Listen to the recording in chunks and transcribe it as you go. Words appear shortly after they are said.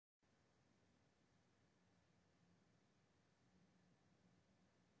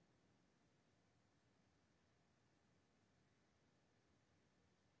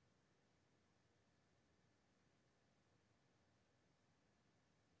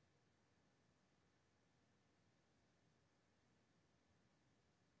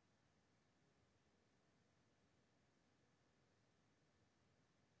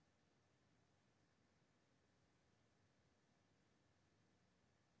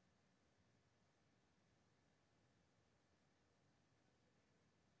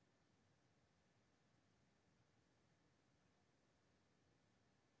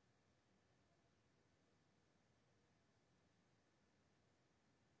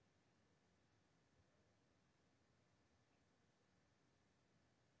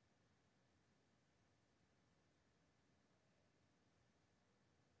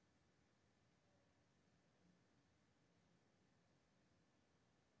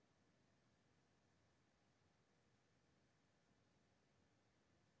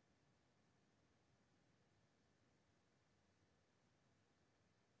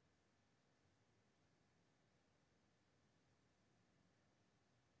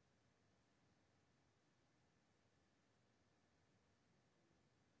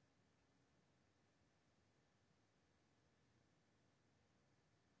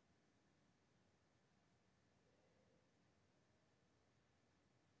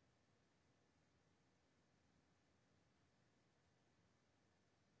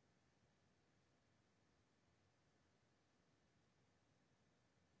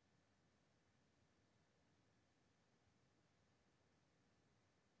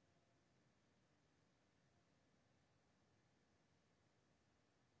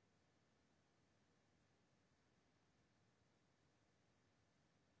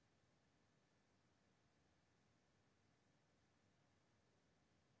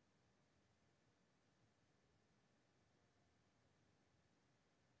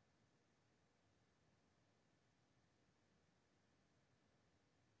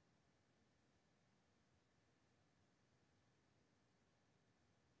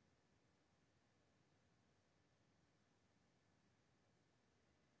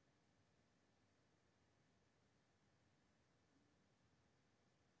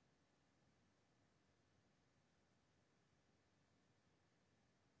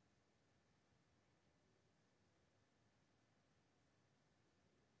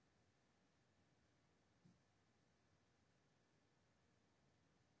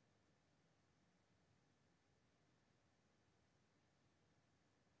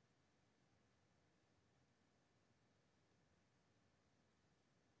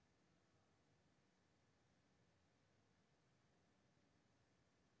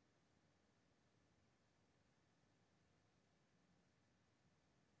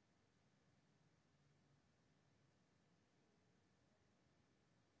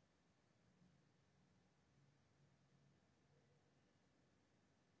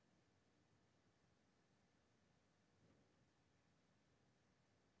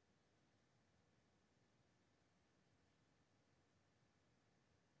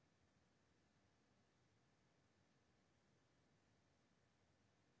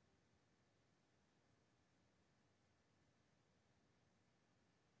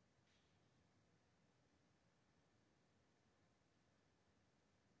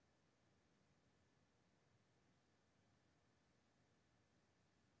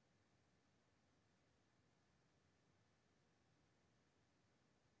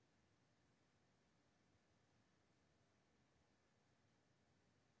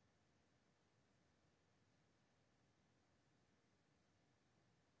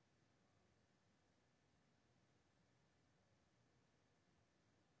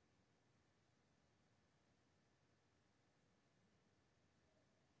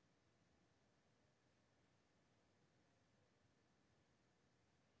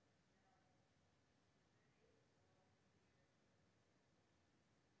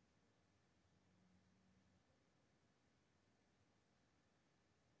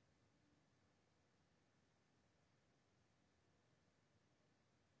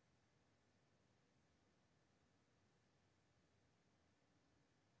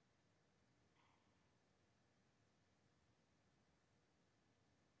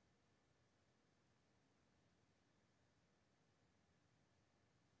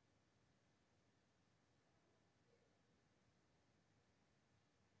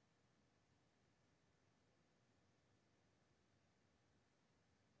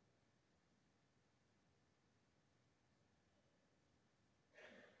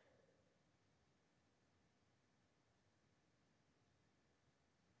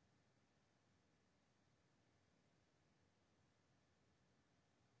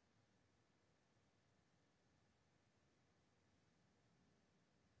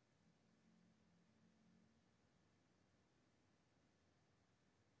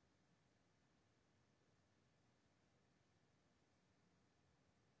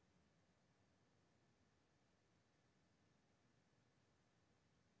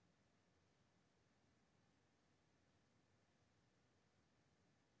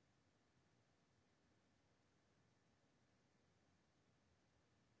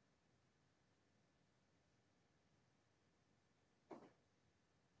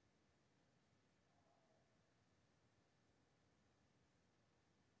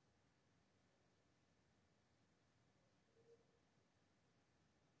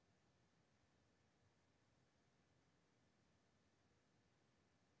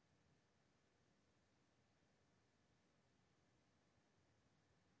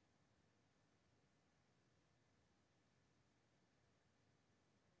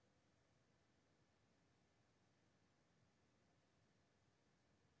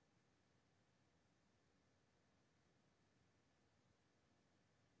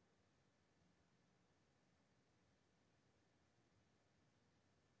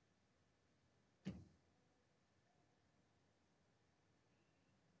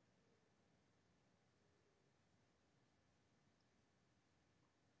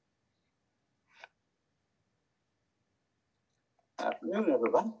Afternoon,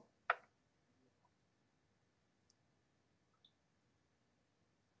 everybody.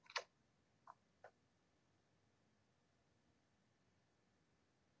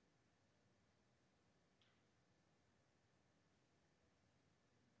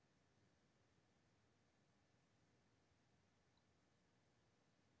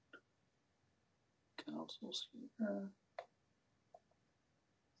 Council's here.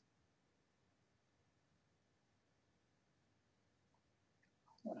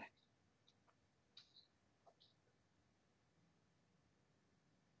 All right.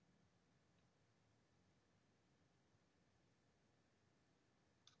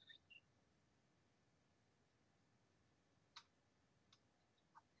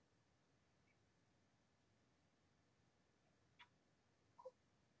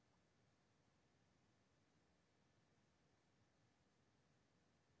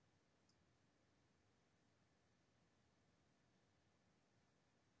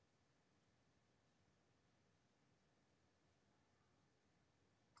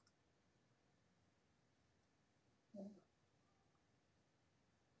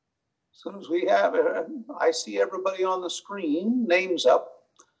 As soon as we have, I see everybody on the screen, names up.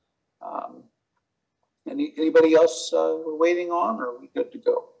 Anybody else we're waiting on, or are we good to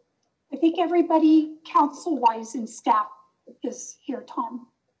go? I think everybody council-wise and staff is here, Tom.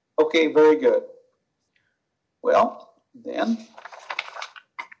 Okay, very good. Well, then,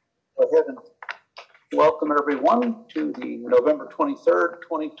 go ahead and welcome everyone to the November 23rd,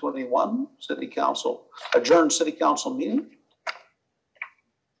 2021 adjourned City Council meeting.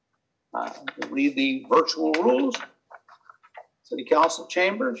 Read the virtual rules. City Council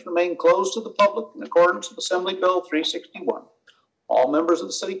chambers remain closed to the public in accordance with Assembly Bill 361. All members of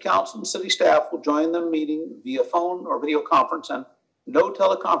the City Council and City staff will join the meeting via phone or video conference, and no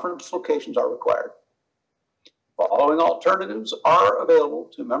teleconference locations are required. Following alternatives are available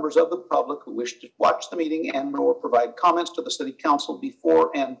to members of the public who wish to watch the meeting and or provide comments to the City Council before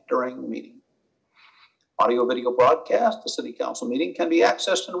and during the meeting. Audio video broadcast, the City Council meeting can be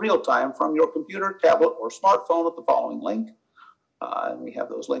accessed in real time from your computer, tablet, or smartphone at the following link. And we have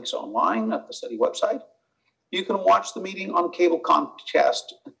those links online at the city website. You can watch the meeting on cable Comcast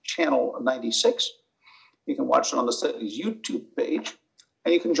channel 96. You can watch it on the city's YouTube page,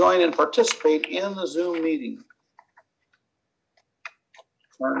 and you can join and participate in the Zoom meeting.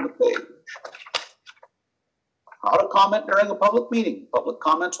 Turn the page. How to comment during a public meeting. Public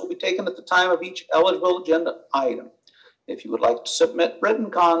comments will be taken at the time of each eligible agenda item. If you would like to submit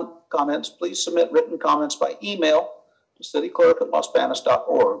written comments, please submit written comments by email to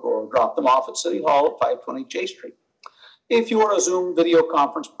cityclerk@losbanos.org or drop them off at City Hall at 520 J Street. If you are a Zoom video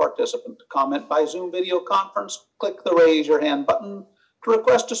conference participant, to comment by Zoom video conference, click the raise your hand button to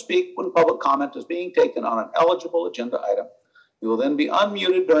request to speak when public comment is being taken on an eligible agenda item. You will then be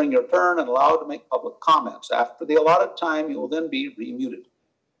unmuted during your turn and allowed to make public comments. After the allotted time, you will then be remuted.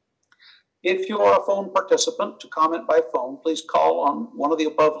 If you are a phone participant, to comment by phone, please call on one of the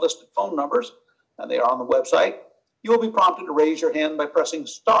above listed phone numbers, and they are on the website. You will be prompted to raise your hand by pressing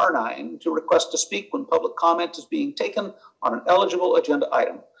 *9 to request to speak when public comment is being taken on an eligible agenda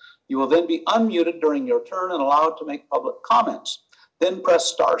item. You will then be unmuted during your turn and allowed to make public comments. Then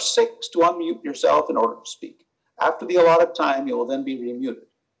press *6 to unmute yourself in order to speak. After the allotted time, you will then be remuted.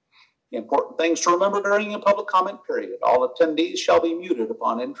 The important things to remember during a public comment period: all attendees shall be muted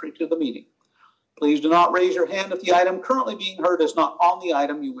upon entry to the meeting. Please do not raise your hand if the item currently being heard is not the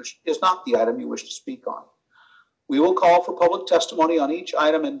item you wish to speak on. We will call for public testimony on each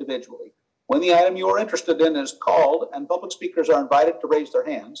item individually. When the item you are interested in is called and public speakers are invited to raise their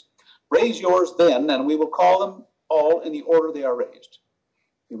hands, raise yours then, and we will call them all in the order they are raised.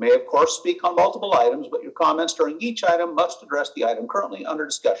 You may, of course, speak on multiple items, but your comments during each item must address the item currently under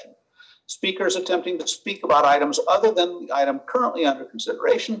discussion. Speakers attempting to speak about items other than the item currently under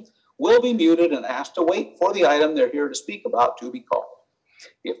consideration will be muted and asked to wait for the item they're here to speak about to be called.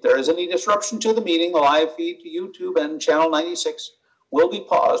 If there is any disruption to the meeting, the live feed to YouTube and channel 96 will be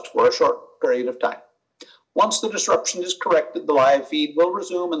paused for a short period of time. Once the disruption is corrected, the live feed will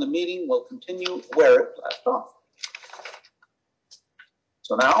resume and the meeting will continue where it left off.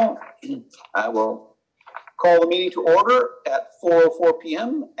 So now I will call the meeting to order at 4:04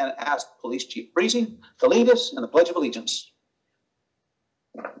 p.m. and ask Police Chief Breezy to lead us in the Pledge of Allegiance.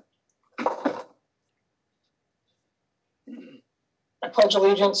 I pledge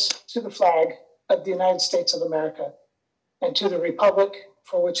allegiance to the flag of the United States of America and to the republic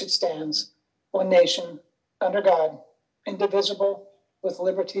for which it stands, one nation, under God, indivisible, with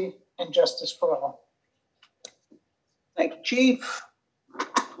liberty and justice for all. Thank you, Chief.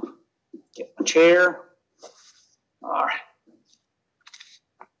 Get my chair. All right.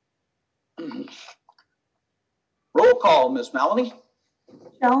 Roll call, Ms. Maloney.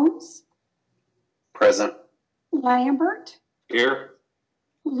 Jones, Present. Lambert, Here.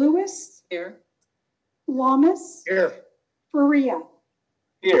 Lewis, Here. Lamas, Here. Faria.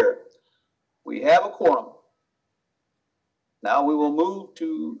 Here. We have a quorum. Now we will move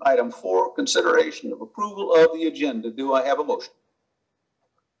to item 4, consideration of approval of the agenda. Do I have a motion?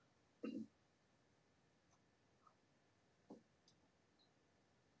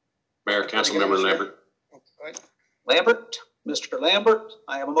 Mayor, Councilmember Lambert. Lambert, Mr. Lambert.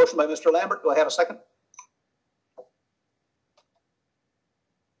 I have a motion by Mr. Lambert. Do I have a second?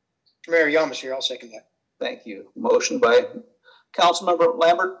 Mayor Yamas here. I'll second that. Thank you. Motion by Councilmember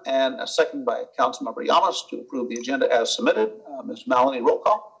Lambert and a second by Councilmember Yamas to approve the agenda as submitted. Ms. Maloney, roll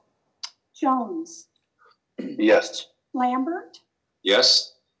call. Jones, Yes. Lambert,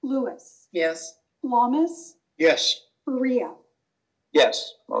 Yes. Lewis, Yes. Lamas, Yes. Faria.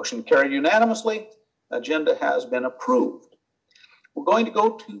 Yes, motion carried unanimously. Agenda has been approved. We're going to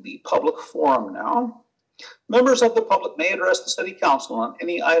go to the public forum now. Members of the public may address the City Council on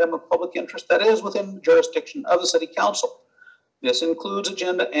any item of public interest that is within the jurisdiction of the City Council. This includes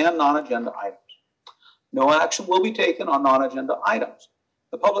agenda and non-agenda items. No action will be taken on non-agenda items.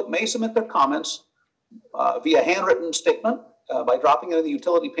 The public may submit their comments via handwritten statement by dropping it in the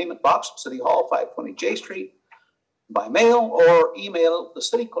utility payment box, City Hall, 520 J Street, by mail, or email the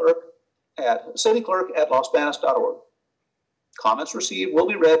city clerk at losbanos.org. Comments received will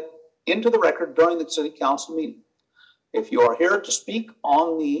be read into the record during the City Council meeting. If you are here to speak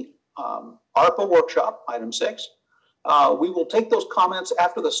on the ARPA workshop, item 6, we will take those comments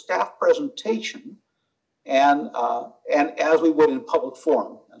after the staff presentation and as we would in public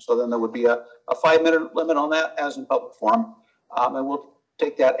forum. And so then there would be a 5-minute limit on that as in public forum. And we'll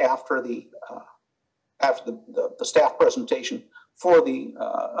take that after the staff presentation for the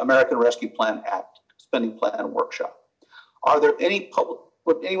American Rescue Plan Act Spending Plan Workshop. Are there any public,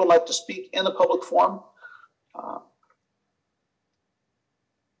 would anyone like to speak in the public forum? I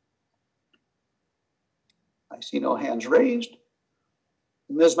see no hands raised.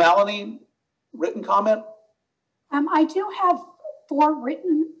 Ms. Maloney, written comment? I do have 4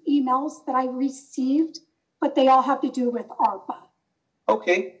 written emails that I received, but they all have to do with ARPA.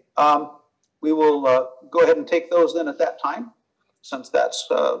 Okay, we will go ahead and take those then at that time, since that's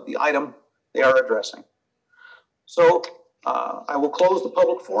the item they are addressing. So I will close the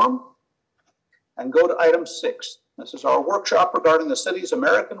public forum and go to item 6. This is our workshop regarding the city's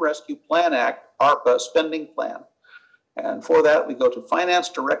American Rescue Plan Act, ARPA spending plan. And for that, we go to Finance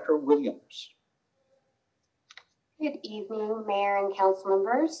Director Williams. Good evening, Mayor and Council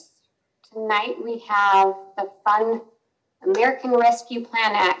members. Tonight we have the fun American Rescue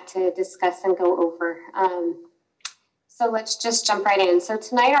Plan Act to discuss and go over. So let's just jump right in. So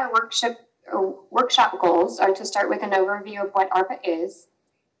tonight our workshop goals are to start with an overview of what ARPA is,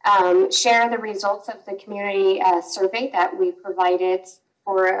 share the results of the community survey that we provided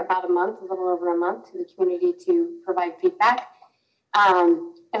for about a month, a little over a month, to the community to provide feedback.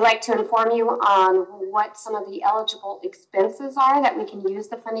 I'd like to inform you on what some of the eligible expenses are that we can use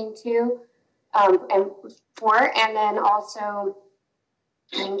the funding to and then also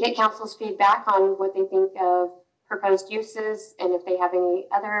get council's feedback on what they think of proposed uses and if they have any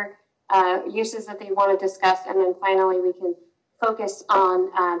other uses that they want to discuss. And then finally, we can focus on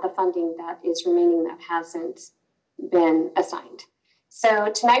the funding that is remaining that hasn't been assigned.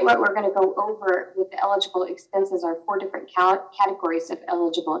 So tonight, what we're going to go over with the eligible expenses are 4 different categories of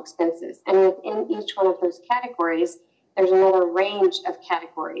eligible expenses. And within each one of those categories, there's another range of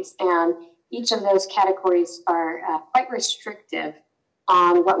categories. And each of those categories are quite restrictive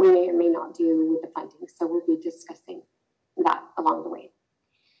on what we may or may not do with the funding. So we'll be discussing that along the way.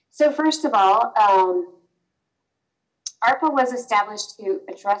 So first of all, ARPA was established to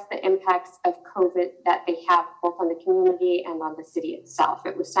address the impacts of COVID that they have both on the community and on the city itself.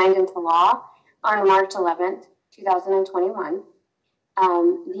 It was signed into law on March 11th, 2021.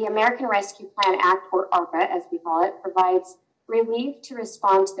 The American Rescue Plan Act, or ARPA as we call it, provides relief to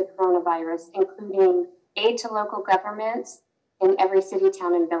respond to the coronavirus, including aid to local governments in every city,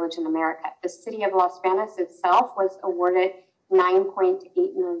 town, and village in America. The city of Los Banos itself was awarded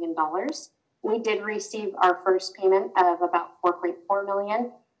 $9.8 million. We did receive our first payment of about $4.4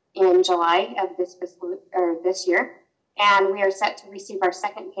 million in July of this year, and we are set to receive our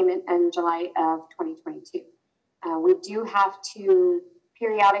second payment in July of 2022. We do have to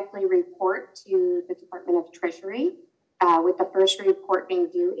periodically report to the Department of Treasury, with the first report being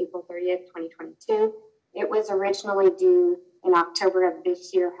due April 30th, 2022. It was originally due in October of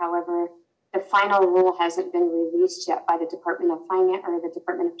this year. However, the final rule hasn't been released yet by the Department of Finance or the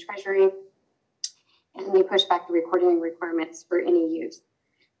Department of Treasury. and they pushed back the reporting requirements for any use.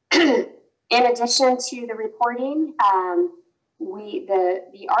 In addition to the reporting,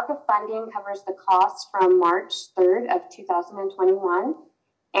 the ARPA funding covers the costs from March 3rd of 2021,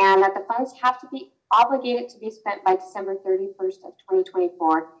 and that the funds have to be obligated to be spent by December 31st of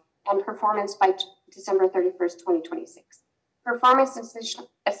 2024 and performance by December 31st, 2026. Performance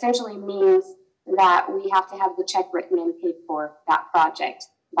essentially means that we have to have the check written and paid for that project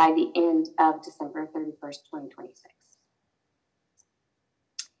by the end of December 31st, 2026.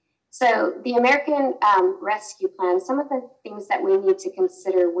 So the American Rescue Plan, some of the things that we need to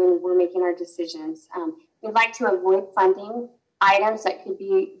consider when we're making our decisions, we'd like to avoid funding items that could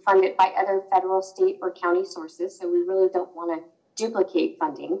be funded by other federal, state, or county sources. So we really don't want to duplicate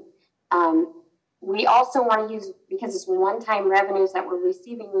funding. We also want to use, because it's one-time revenues that we're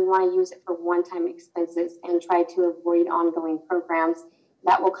receiving, we want to use it for one-time expenses and try to avoid ongoing programs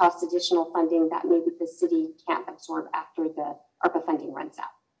that will cost additional funding that maybe the city can't absorb after the ARPA funding runs out.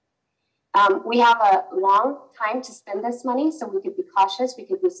 We have a long time to spend this money, so we could be cautious, we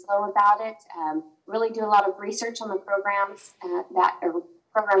could be slow about it, really do a lot of research on the programs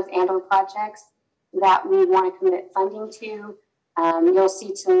programs and or projects that we want to commit funding to. You'll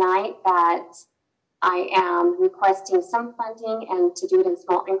see tonight that I am requesting some funding and to do it in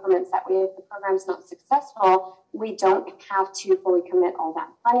small increments. That way, if the program is not successful, we don't have to fully commit all that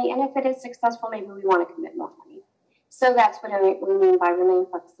money. And if it is successful, maybe we want to commit more money. So that's what we mean by remain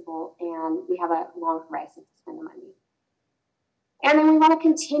flexible, and we have a long horizon to spend the money. And then we want to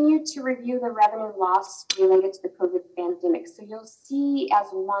continue to review the revenue loss related to the COVID pandemic. So you'll see as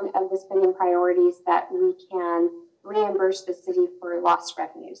one of the spending priorities that we can reimburse the city for lost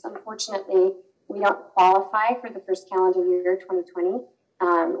revenues. Unfortunately, we don't qualify for the first calendar year, 2020.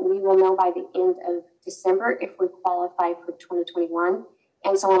 We will know by the end of December if we qualify for 2021,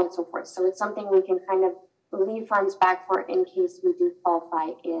 and so on and so forth. So it's something we can kind of leave funds back for in case we do qualify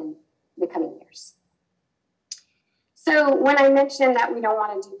in the coming years. So when I mentioned that we don't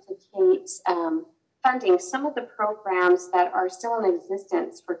want to duplicate funding, some of the programs that are still in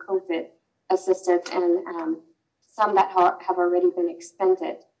existence for COVID assistance and some that have already been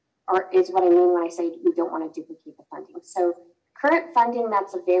expended is what I mean when I say we don't want to duplicate the funding. So current funding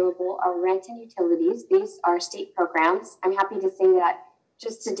that's available are rent and utilities. These are state programs. I'm happy to say that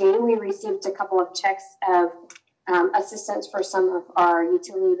just today we received a couple of checks of assistance for some of our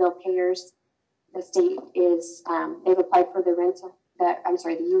utility bill payers. The state is, they've applied for the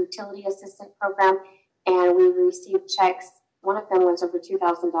the utility assistance program, and we received checks. One of them was over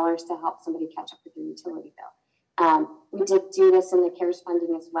 $2,000 to help somebody catch up with their utility bill. We did do this in the CARES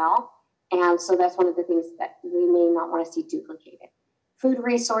funding as well. And so that's one of the things that we may not want to see duplicated. Food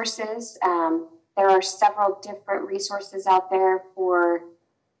resources, there are several different resources out there for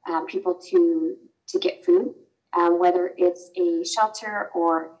people to get food, whether it's a shelter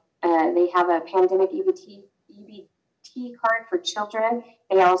or they have a pandemic EBT card for children.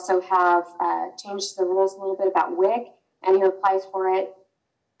 They also have changed the rules a little bit about WIC and who applies for it,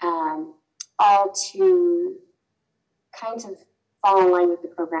 all to kind of fall in line with the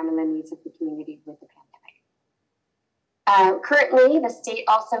program and the needs of the community with the pandemic. Currently, the state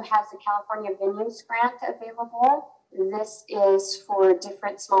also has a California Venues Grant available. This is for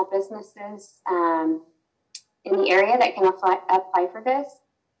different small businesses in the area that can apply for this.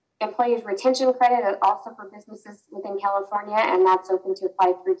 Employees retention credit is also for businesses within California, and that's open to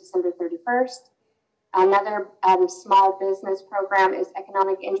apply through December 31st. Another small business program is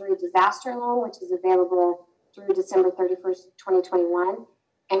Economic Injury Disaster Loan, which is available through December 31st, 2021.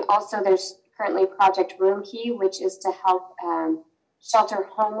 And also there's currently Project Room Key, which is to help shelter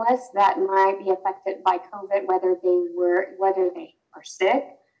homeless that might be affected by COVID, whether they are sick,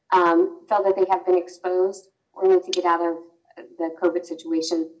 feel that they have been exposed, or need to get out of the COVID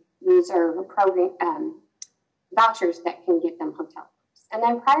situation. These are program vouchers that can get them hotel rooms. And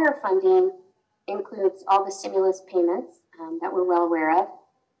then prior funding includes all the stimulus payments that we're well aware of,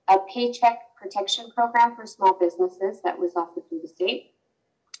 a paycheck protection program for small businesses that was offered through the state,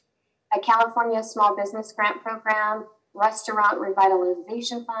 a California Small Business Grant Program, Restaurant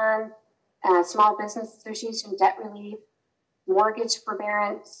Revitalization Fund, Small Business Association Debt Relief, Mortgage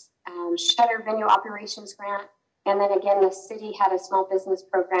Forbearance, Shutter Venue Operations Grant, and then again, the city had a small business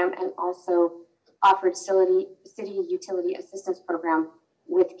program and also offered city utility assistance program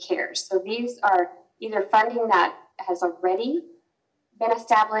with CARES. So these are either funding that has already been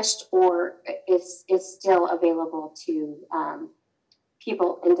established or is still available to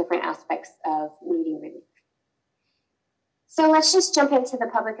people in different aspects of needing relief. So let's just jump into the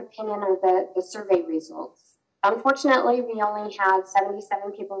public opinion or the survey results. Unfortunately, we only had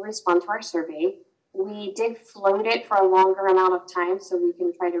 77 people respond to our survey. We did float it for a longer amount of time so we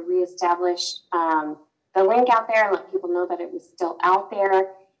can try to reestablish the link out there and let people know that it was still out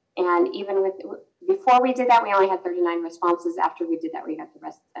there. And even before we did that, we only had 39 responses. After we did that, we got the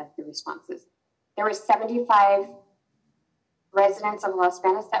rest of the responses. There were 75 residents of Los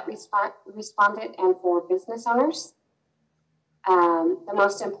Banos that responded, and 4 business owners. The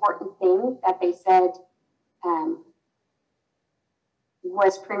most important thing that they said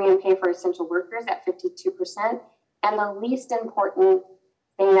was premium pay for essential workers at 52%. And the least important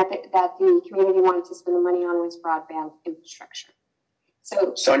thing that the community wanted to spend the money on was broadband infrastructure.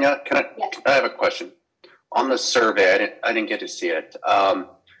 So, Sonia, yes. I have a question. On the survey, I didn't get to see it.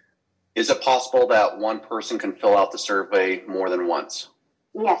 Is it possible that one person can fill out the survey more than once?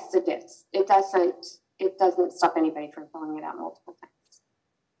 Yes, it is. It doesn't stop anybody from filling it out multiple times.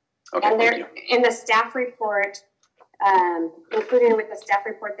 Okay, and thank you. In the staff report, included with the staff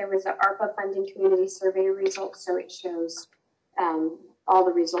report, there was an ARPA funding community survey results, so it shows all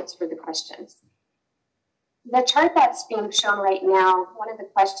the results for the questions. The chart that's being shown right now, one of the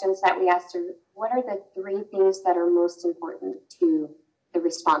questions that we asked are, what are the 3 things that are most important to the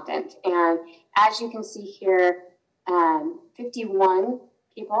respondent? And as you can see here, 51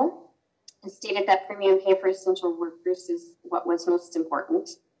 people stated that premium pay for essential workers is what was most important.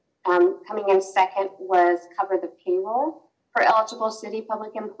 Coming in second was cover the payroll for eligible city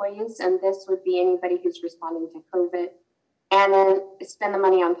public employees, and this would be anybody who's responding to COVID. And then spend the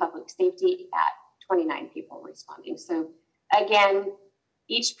money on public safety at 29 people responding. So again,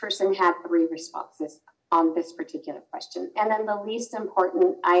 each person had 3 responses on this particular question. And then the least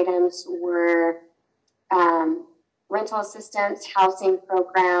important items were rental assistance, housing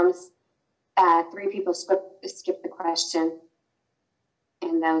programs. 3 people skipped the question,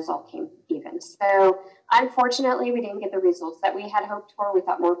 and those all came even. So unfortunately, we didn't get the results that we had hoped for. We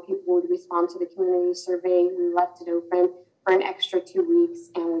thought more people would respond to the community survey. We left it open for an extra 2 weeks,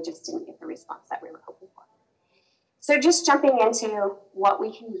 and we just didn't get the response that we were hoping for. So just jumping into what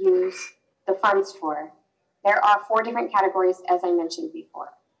we can use the funds for, there are 4 different categories, as I mentioned before.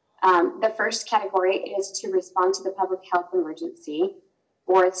 The first category is to respond to the public health emergency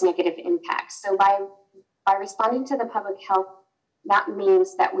or its negative impacts. So by responding to the public health, that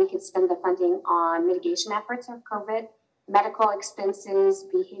means that we could spend the funding on mitigation efforts of COVID, medical expenses,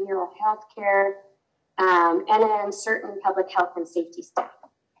 behavioral health care, and then certain public health and safety staff.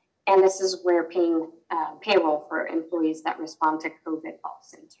 And this is where paying payroll for employees that respond to COVID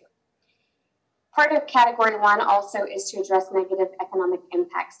falls into. Part of category 1 also is to address negative economic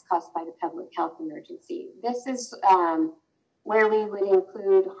impacts caused by the public health emergency. This is where we would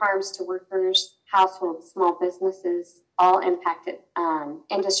include harms to workers, households, small businesses, all impacted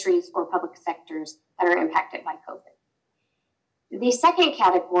industries or public sectors that are impacted by COVID. The second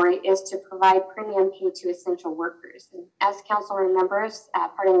category is to provide premium pay to essential workers. And as council remembers,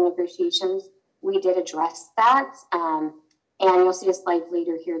 part of the negotiations, we did address that. And you'll see a slide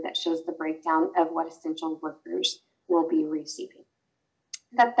later here that shows the breakdown of what essential workers will be receiving.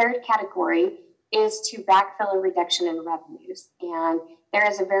 The third category is to backfill a reduction in revenues. And there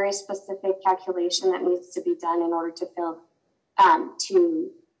is a very specific calculation that needs to be done in order to fill,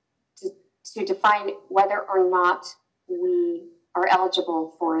 to define whether or not we are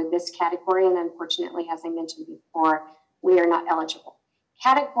eligible for this category. And unfortunately, as I mentioned before, we are not eligible.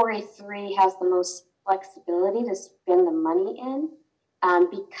 Category 3 has the most flexibility to spend the money in.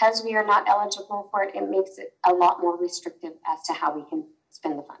 Because we are not eligible for it, it makes it a lot more restrictive as to how we can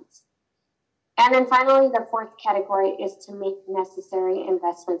spend the funds. And then finally, the fourth category is to make necessary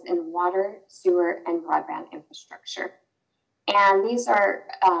investments in water, sewer, and broadband infrastructure. And these are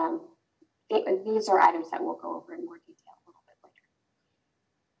items that we'll go over in more detail a little bit later.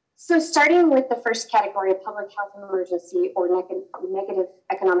 So starting with the first category of public health emergency or negative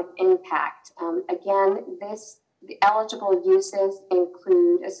economic impact, again, the eligible uses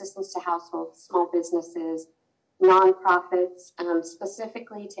include assistance to households, small businesses, nonprofits,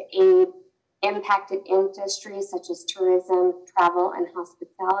 specifically to aid impacted industries such as tourism, travel, and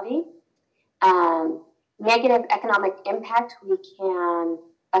hospitality. Negative economic impact, we can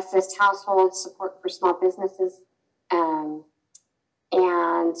assist households, support for small businesses, and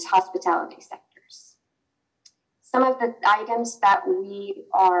hospitality sectors. Some of the items that we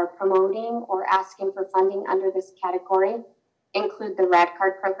are promoting or asking for funding under this category include the RAD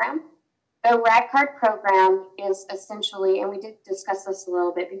card program. The RAD card program is essentially, and we did discuss this a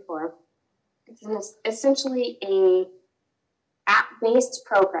little bit before, it's essentially a app-based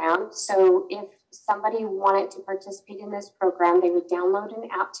program. So if somebody wanted to participate in this program, they would download an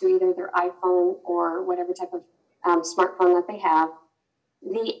app to either their iPhone or whatever type of smartphone that they have.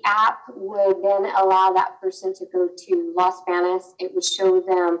 The app would then allow that person to go to Los Banos. It would show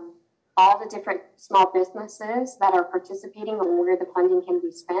them all the different small businesses that are participating and where the funding can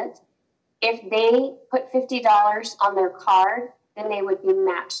be spent. If they put $50 on their card, then they would be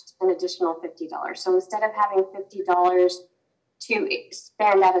matched an additional $50. So instead of having $50 to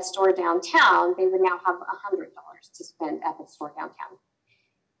spend at a store downtown, they would now have $100 to spend at the store downtown.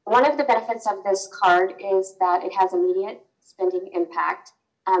 One of the benefits of this card is that it has immediate spending impact.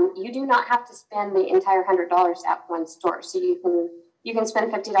 You do not have to spend the entire $100 at one store. So you can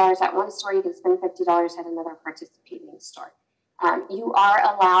spend $50 at one store, you can spend $50 at another participating store. You are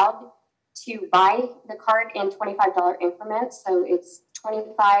allowed to buy the card in $25 increments. So it's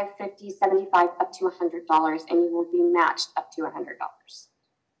 $25, $50, $75, up to $100, and you will be matched up to $100.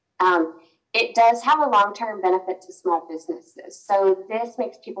 It does have a long-term benefit to small businesses. So this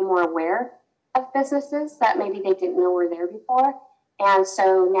makes people more aware of businesses that maybe they didn't know were there before. And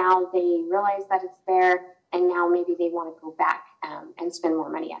so now they realize that it's there, and now maybe they want to go back and spend more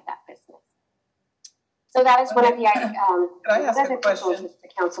money at that business. So that is one of the Can I ask a question? The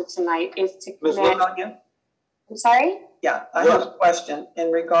council tonight is to Ms. commit. Lillian? I'm sorry? Yeah, I have a question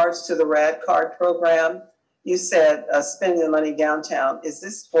in regards to the RAD card program. You said spending the money downtown. Is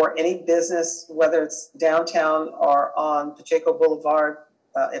this for any business, whether it's downtown or on Pacheco Boulevard?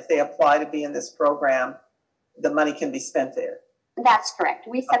 If they apply to be in this program, the money can be spent there? That's correct.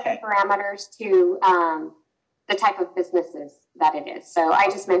 We set the parameters to the type of businesses that it is. So I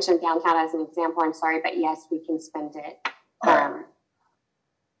just mentioned downtown as an example. I'm sorry, but yes, we can spend it.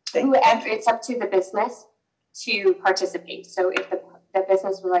 It's up to the business to participate. So if the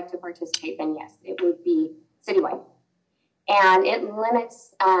business would like to participate, then yes, it would be citywide. And it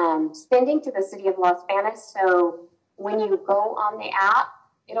limits spending to the city of Los Banos. So when you go on the app,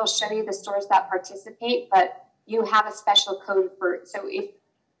 it'll show you the stores that participate, but you have a special code for, so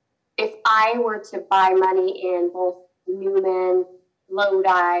if I were to buy money in both Newman,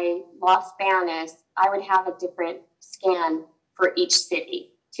 Lodi, Los Banos, I would have a different scan for each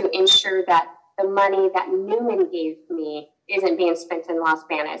city to ensure that the money that Newman gave me isn't being spent in Los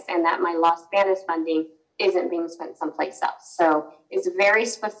Banos and that my Los Banos funding isn't being spent someplace else. So it's very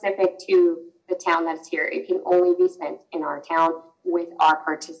specific to the town that's here. It can only be spent in our town with our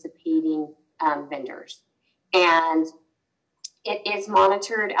participating vendors. And it is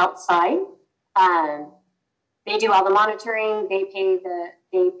monitored outside. They do all the monitoring. They pay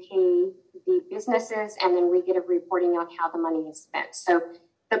the businesses, and then we get a reporting on how the money is spent. So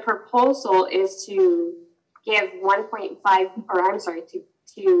the proposal is to give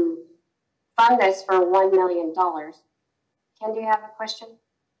to fund this for $1 million. Ken, do you have a question?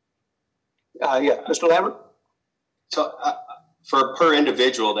 Yeah, Mr. Lambert? So for per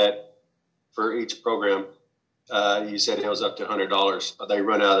individual for each program, you said it was up to $100. They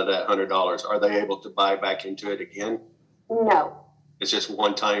run out of that $100. Are they able to buy back into it again? No. It's just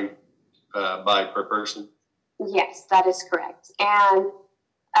one time buy per person? Yes, that is correct. And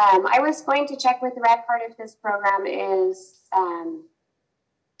I was going to check with the RAD card if this program is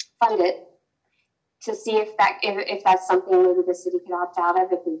funded to see if that's something maybe the city could opt out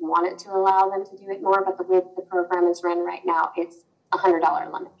of if we wanted to allow them to do it more. But the way the program is run right now, it's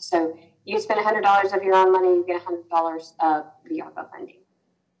 $100 limit. So you spend $100 of your own money, you get $100 of the ARPA funding.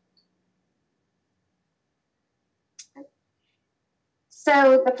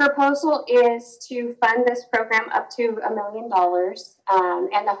 So the proposal is to fund this program up to $1 million,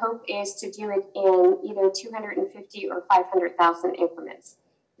 and the hope is to do it in either 250 or 500,000 increments.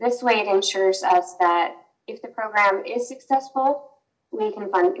 This way, it ensures us that if the program is successful, we can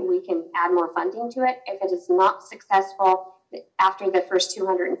add more funding to it. If it is not successful, after the first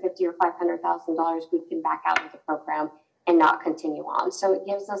 $250,000 or $500,000, we can back out of the program and not continue on. So it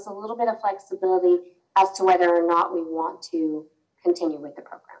gives us a little bit of flexibility as to whether or not we want to continue with the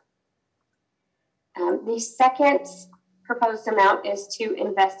program. The second proposed amount is to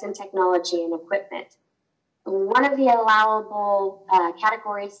invest in technology and equipment. One of the allowable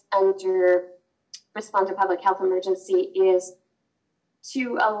categories under Respond to Public Health Emergency is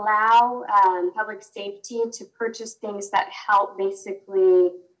to allow public safety to purchase things that help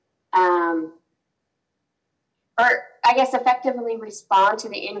basically, effectively respond to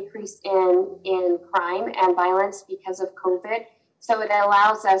the increase in crime and violence because of COVID. So it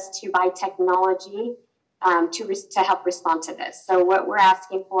allows us to buy technology to help respond to this. So what we're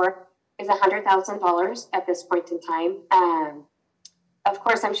asking for is $100,000 at this point in time. Of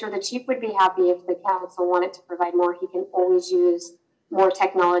course, I'm sure the chief would be happy if the council wanted to provide more. He can always use more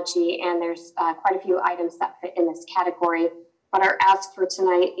technology, and there's quite a few items that fit in this category. But our ask for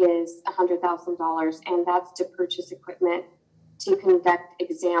tonight is $100,000, and that's to purchase equipment to conduct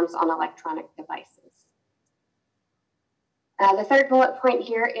exams on electronic devices. The third bullet point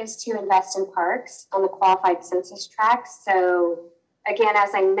here is to invest in parks on the qualified census tracts. So again, as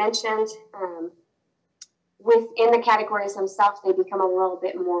I mentioned, within the categories themselves, they become a little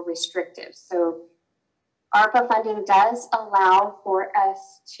bit more restrictive. So ARPA funding does allow for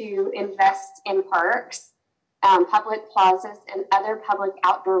us to invest in parks, public plazas, and other public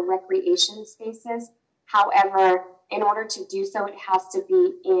outdoor recreation spaces. However, in order to do so, it has to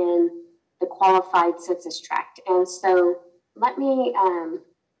be in the qualified census tract. And so let me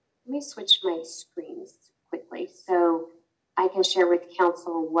switch my screens quickly so I can share with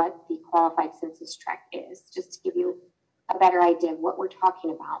council what the qualified census tract is, just to give you a better idea of what we're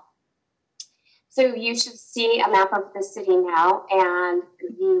talking about. So you should see a map of the city now, and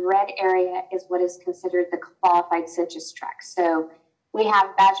the red area is what is considered the qualified census tract. So we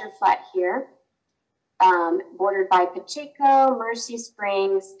have Badger Flat here, bordered by Pacheco, Mercy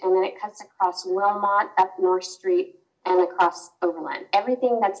Springs, and then it cuts across Wilmot, up North Street, and across Overland.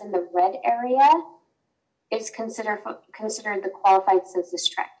 Everything that's in the red area is considered the qualified census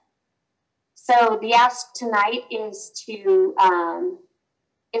tract. So the ask tonight is to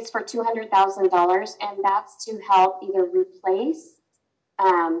it's for $200,000, and that's to help either replace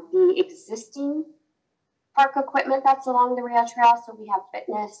the existing park equipment that's along the rail trail. So we have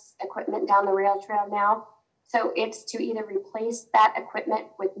fitness equipment down the rail trail now. So it's to either replace that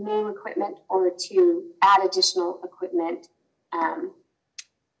equipment with new equipment or to add additional equipment to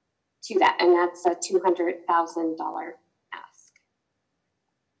that. And that's a $200,000 ask.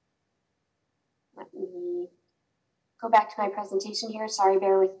 Let me go back to my presentation here. Sorry,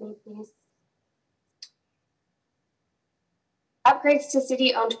 bear with me, please. Upgrades to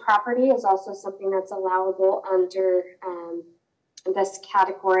city-owned property is also something that's allowable under this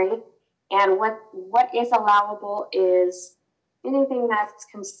category. And what is allowable is anything that's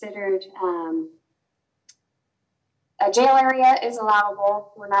considered a jail area is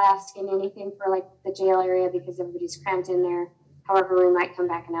allowable. We're not asking anything for like the jail area because everybody's cramped in there. However, we might come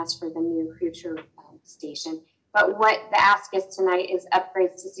back and ask for the new cruiser station. But what the ask is tonight is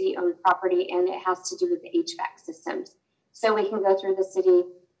upgrades to city-owned property, and it has to do with the HVAC systems. So we can go through the city,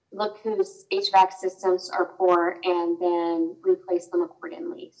 look whose HVAC systems are poor, and then replace them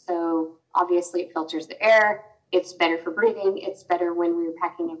accordingly. So obviously it filters the air. It's better for breathing. It's better when we're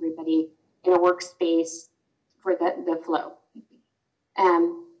packing everybody in a workspace for the flow.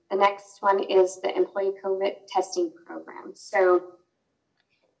 The next one is the employee COVID testing program. So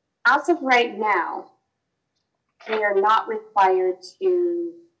as of right now, we are not required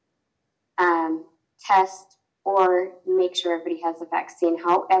to test or make sure everybody has a vaccine.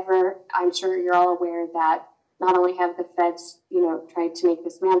 However, I'm sure you're all aware that not only have the feds, tried to make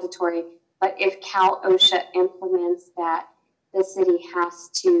this mandatory, but if Cal OSHA implements that the city has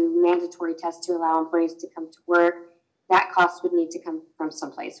to mandatory test to allow employees to come to work, that cost would need to come from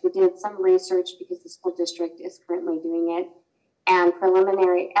someplace. We did some research because the school district is currently doing it, and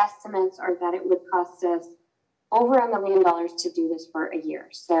preliminary estimates are that it would cost us over $1 million to do this for a year.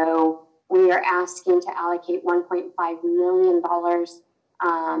 So we are asking to allocate $1.5 million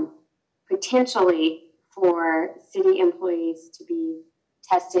potentially for city employees to be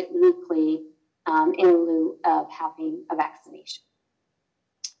tested weekly in lieu of having a vaccination.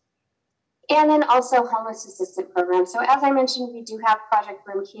 And then also homeless assistance program. So as I mentioned, we do have Project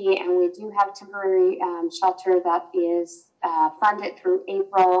Room Key, and we do have temporary shelter that is funded through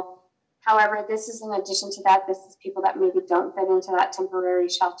April. However, this is in addition to that. This is people that maybe don't fit into that temporary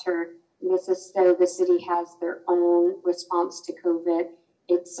shelter. This is so the city has their own response to COVID.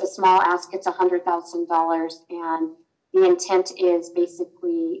 It's a small ask. It's $100,000, and the intent is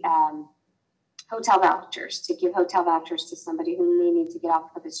basically hotel vouchers, to give hotel vouchers to somebody who may need to get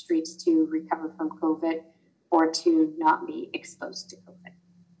off of the streets to recover from COVID or to not be exposed to COVID.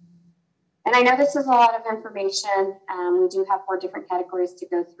 And I know this is a lot of information. We do have 4 different categories to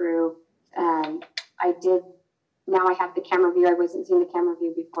go through. Now I have the camera view. I wasn't seeing the camera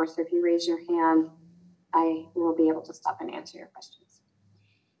view before, so if you raise your hand, I will be able to stop and answer your questions.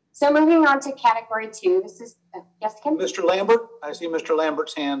 So moving on to category 2, this is, yes, Ken? Mr. Lambert, I see Mr.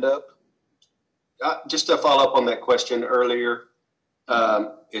 Lambert's hand up. Just to follow up on that question earlier,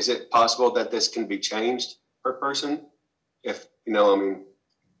 is it possible that this can be changed per person? If,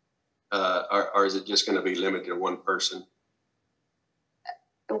 or is it just going to be limited to one person?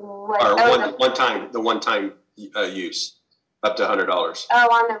 One-time use, up to $100.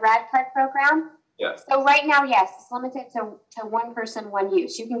 Oh, on the RAD card program? Yeah. So right now, yes, it's limited to one person, one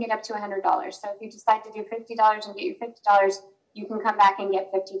use. You can get up to $100. So if you decide to do $50 and get your $50, you can come back and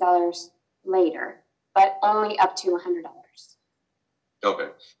get $50 later, but only up to $100. Okay.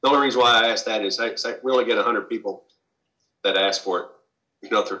 The only reason why I asked that is we only get 100 people that ask for it,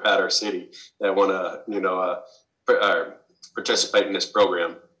 throughout our city that want to, participate in this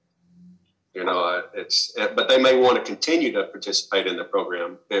program. But they may want to continue to participate in the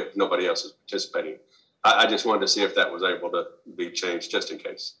program if nobody else is participating. I just wanted to see if that was able to be changed, just in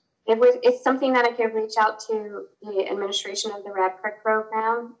case. It's something that I could reach out to the administration of the Rad Card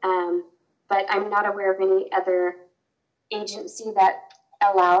program, but I'm not aware of any other agency that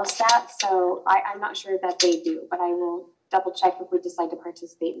allows that. So I'm not sure that they do, but I will double check if we decide to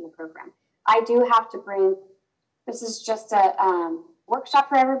participate in the program. I do have to bring, this is just a workshop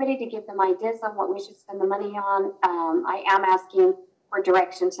for everybody to give them ideas on what we should spend the money on. I am asking for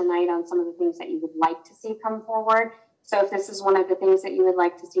direction tonight on some of the things that you would like to see come forward. So if this is one of the things that you would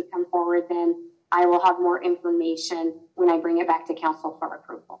like to see come forward, then I will have more information when I bring it back to council for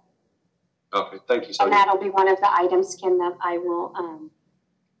approval. Okay, thank you, Sonia. And that'll be one of the items, Ken, that I will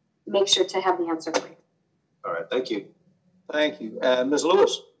make sure to have the answer for you. All right, thank you. Thank you. And Ms.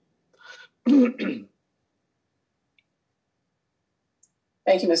 Lewis. Thank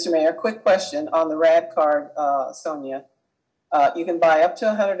you, Mr. Mayor. Quick question on the RAD card, Sonia. You can buy up to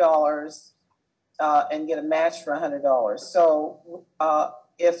 $100 and get a match for $100. So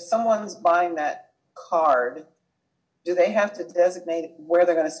if someone's buying that card, do they have to designate where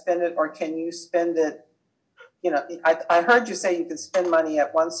they're going to spend it, or can you spend it? I heard you say you can spend money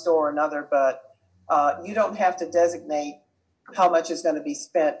at one store or another, but you don't have to designate how much is going to be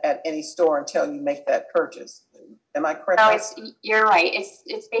spent at any store until you make that purchase. Am I correct? No, you're right.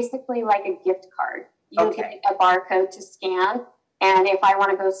 It's basically like a gift card. You get a barcode to scan, and if I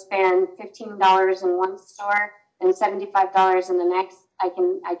want to go spend $15 in one store and $75 in the next, I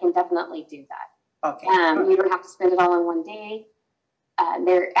can definitely do that. Okay. You don't have to spend it all in one day.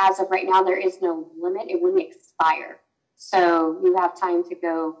 As of right now, there is no limit. It wouldn't expire. So you have time to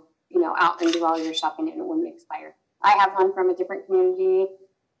go, out and do all your shopping, and it wouldn't expire. I have one from a different community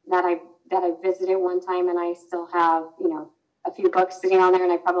that I visited one time, and I still have, a few books sitting on there,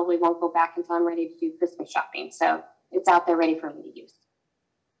 and I probably won't go back until I'm ready to do Christmas shopping. So it's out there ready for me to use.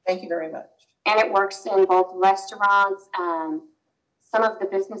 Thank you very much. And it works in both restaurants, some of the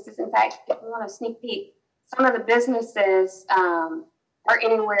businesses. In fact, if you want a sneak peek, some of the businesses are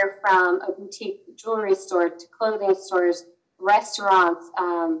anywhere from a boutique jewelry store to clothing stores, restaurants.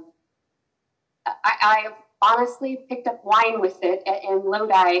 I honestly picked up wine with it in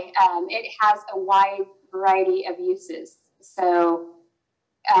Lodi. It has a wide variety of uses. So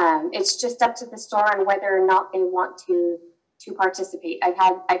it's just up to the store and whether or not they want to participate. I've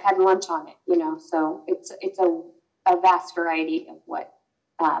had lunch on it, so it's a vast variety of what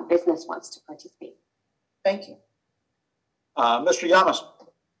business wants to participate. Thank you. Mr. Yamas.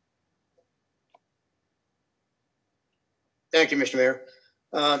 Thank you, Mr. Mayor.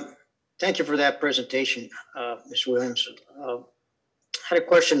 Thank you for that presentation, Ms. Williams. I had a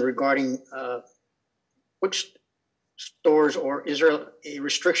question regarding which stores, or is there a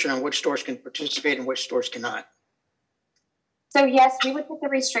restriction on which stores can participate and which stores cannot? So yes, we would put the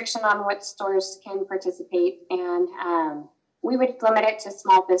restriction on what stores can participate, and we would limit it to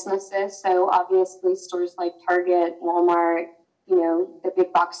small businesses. So obviously stores like Target, Walmart, the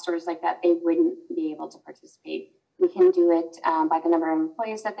big box stores like that, they wouldn't be able to participate. We can do it by the number of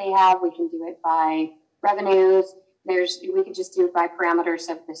employees that they have. We can do it by revenues. We could just do it by parameters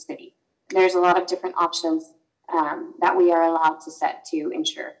of the city. There's a lot of different options that we are allowed to set to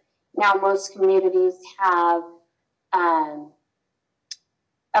ensure. Now, most communities have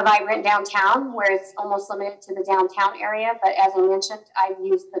a vibrant downtown where it's almost limited to the downtown area. But as I mentioned, I've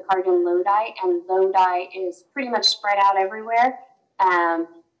used the card in Lodi, and Lodi is pretty much spread out everywhere.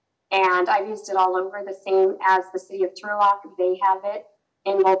 And I've used it all over, the same as the city of Turlock. They have it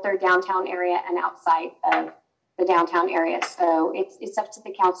in both their downtown area and outside of the downtown area. So it's up to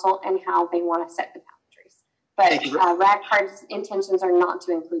the council and how they want to set the boundaries. But RAD Card's intentions are not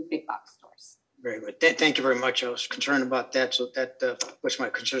to include big box stores. Very good. Thank you very much. I was concerned about that, so that puts my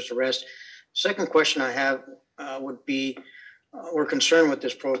concerns to rest. Second question I have would be, we're concerned with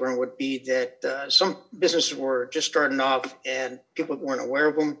this program would be that some businesses were just starting off and people weren't aware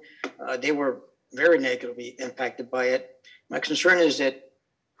of them. They were very negatively impacted by it. My concern is that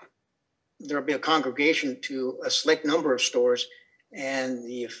there'll be a congregation to a select number of stores, and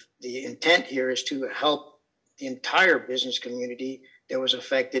the intent here is to help the entire business community that was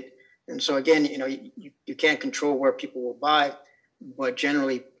affected. And so again, you can't control where people will buy, but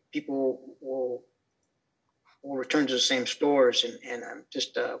generally people will return to the same stores. And I'm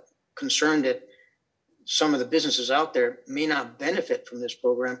just concerned that some of the businesses out there may not benefit from this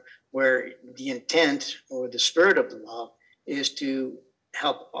program, where the intent or the spirit of the law is to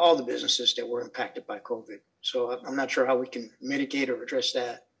help all the businesses that were impacted by COVID. So I'm not sure how we can mitigate or address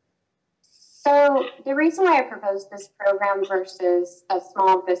that. So the reason why I proposed this program versus a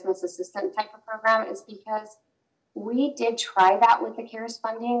small business assistant type of program is because we did try that with the CARES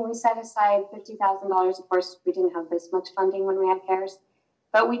funding. We set aside $50,000. Of course, we didn't have this much funding when we had CARES,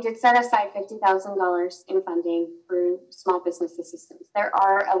 but we did set aside $50,000 in funding for small business assistance. There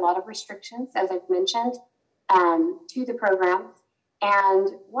are a lot of restrictions, as I've mentioned, to the program. And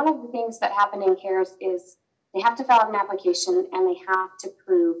one of the things that happen in CARES is they have to fill out an application and they have to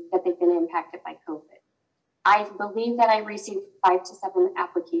prove that they've been impacted by COVID. I believe that I received 5 to 7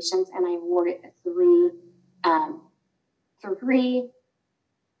 applications and I awarded 3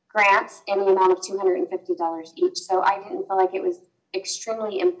 grants in the amount of $250 each. So I didn't feel like it was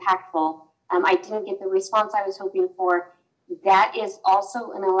extremely impactful. I didn't get the response I was hoping for. That is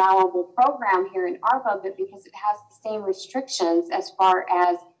also an allowable program here in ARPA, but because it has the same restrictions as far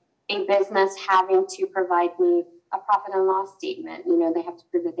as a business having to provide me a profit and loss statement. You know, they have to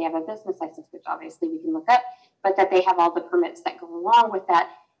prove that they have a business license, which obviously we can look up, but that they have all the permits that go along with that.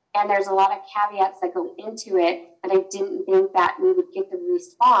 And there's a lot of caveats that go into it, and I didn't think that we would get the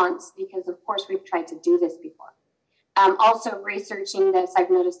response because, of course, we've tried to do this before. Also, researching this, I've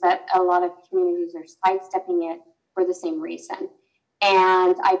noticed that a lot of communities are sidestepping it for the same reason.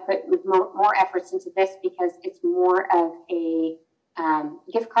 And I put more efforts into this because it's more of a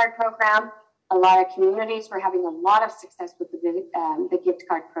gift card program. A lot of communities were having a lot of success with the gift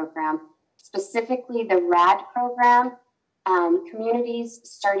card program, specifically the RAD program. Communities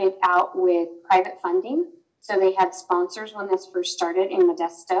started out with private funding. So they had sponsors when this first started in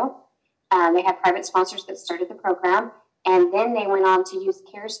Modesto. They had private sponsors that started the program. And then they went on to use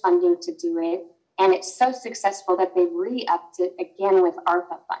CARES funding to do it. And it's so successful that they re-upped it again with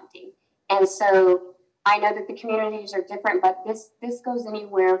ARPA funding. And so I know that the communities are different, but this goes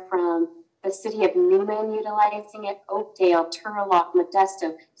anywhere from the city of Newman utilizing it, Oakdale, Turlock,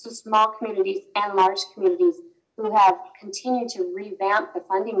 Modesto. So small communities and large communities who have continued to revamp the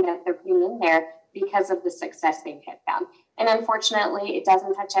funding that they're putting in there because of the success they've had found. And unfortunately, it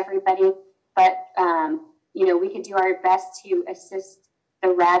doesn't touch everybody, but you know, we could do our best to assist the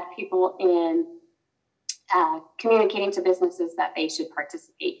RAD people in communicating to businesses that they should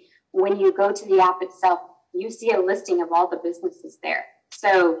participate. When you go to the app itself, you see a listing of all the businesses there.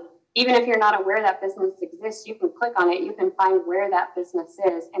 So even if you're not aware that business exists, you can click on it, you can find where that business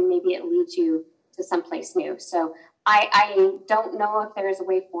is, and maybe it leads you to someplace new. So I don't know if there is a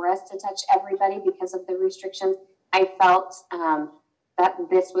way for us to touch everybody because of the restrictions. I felt that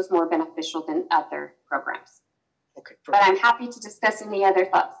this was more beneficial than other programs. Okay, perfect. But I'm happy to discuss any other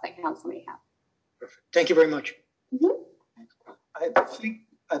thoughts that council may have. Perfect. Thank you very much. Mm-hmm.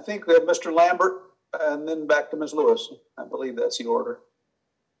 I think that Mr. Lambert and then back to Ms. Lewis. I believe that's the order.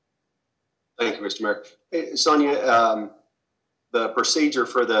 Thank you, Mr. Mayor. Hey, Sonia, the procedure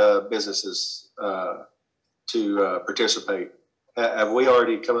for the businesses to participate, have we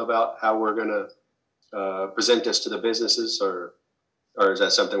already come about how we're going to present this to the businesses, or is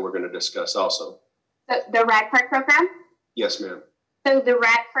that something we're going to discuss also? The RAD Card program? Yes, ma'am. So the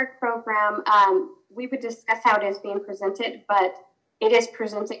RAD Card program, we would discuss how it is being presented, but it is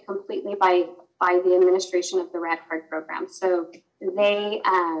presented completely by the administration of the RAD Card program. So they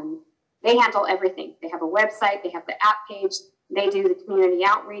handle everything. They have a website, they have the app page, they do the community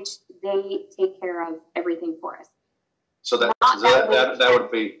outreach, they take care of everything for us. So that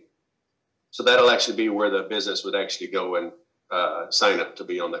would be, so that'll actually be where the business would actually go and sign up to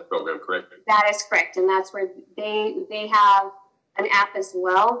be on that program, correct? That is correct. And that's where they have an app as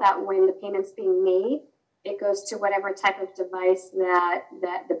well, that when the payment's being made, it goes to whatever type of device that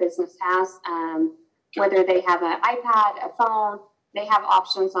the business has, whether they have an iPad, a phone, they have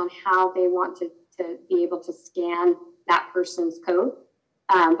options on how they want to be able to scan that person's code.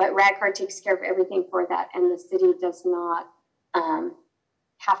 But RadCard takes care of everything for that, and the city does not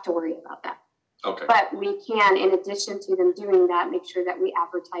have to worry about that. Okay. But we can, in addition to them doing that, make sure that we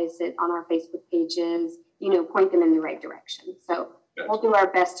advertise it on our Facebook pages, point them in the right direction. So we'll do our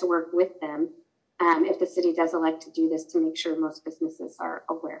best to work with them if the city does elect to do this, to make sure most businesses are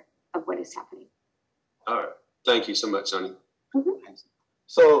aware of what is happening. All right. Thank you so much, Sonny. Mm-hmm.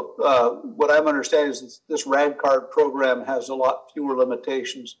 So what I'm understanding is this RAD card program has a lot fewer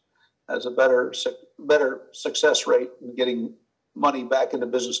limitations, has a better success rate in getting money back into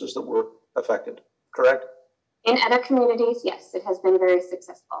businesses that were affected, correct? In other communities, yes, it has been very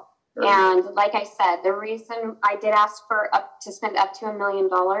successful. And like I said, the reason I did ask for to spend up to $1 million,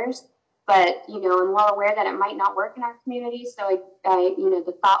 but I'm well aware that it might not work in our community. So I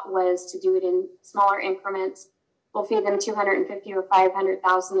the thought was to do it in smaller increments we'll feed them 250 or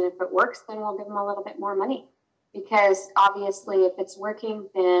 500,000. And if it works, then we'll give them a little bit more money, because obviously if it's working,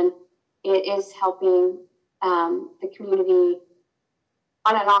 then it is helping the community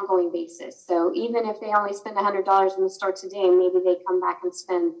on an ongoing basis. So even if they only spend $100 in the store today, maybe they come back and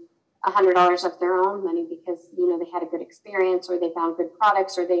spend $100 of their own money because, you know, they had a good experience, or they found good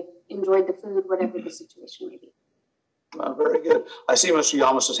products, or they enjoyed the food, whatever the situation may be. Very good. I see Mr.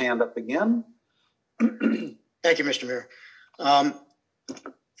 Yamas's hand up again. Thank you, Mr. Mayor.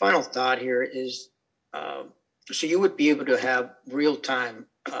 Final thought here is, so you would be able to have real-time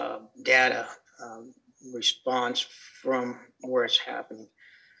data response from where it's happening.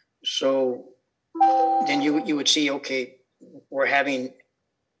 So then you would see, okay, we're having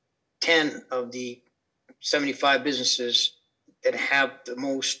 10 of the 75 businesses that have the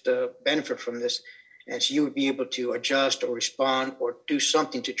most benefit from this. And so you would be able to adjust or respond or do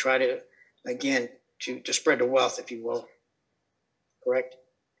something to try to, again, to spread the wealth, if you will. Correct?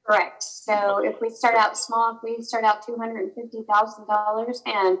 Correct. So if we start out small, if we start out $250,000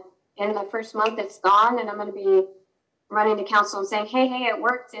 and in the first month it's gone, and I'm going to be running to council and saying, hey, it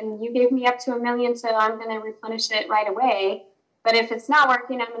worked, and you gave me up to $1 million, so I'm going to replenish it right away. But if it's not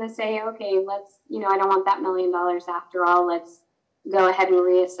working, I'm going to say, okay, let's, I don't want that $1 million after all. Let's go ahead and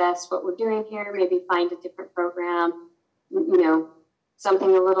reassess what we're doing here, maybe find a different program,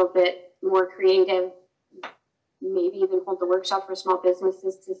 something a little bit more creative, maybe even hold the workshop for small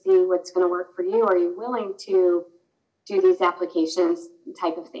businesses to see what's going to work for you. Are you willing to do these applications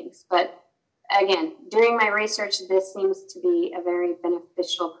type of things? But again, during my research, this seems to be a very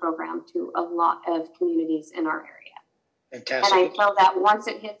beneficial program to a lot of communities in our area. Fantastic. And I feel that once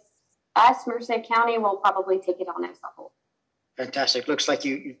it hits us, Merced County, we'll probably take it on as a whole. Fantastic. Looks like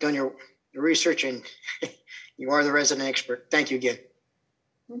you've done your research and you are the resident expert. Thank you again.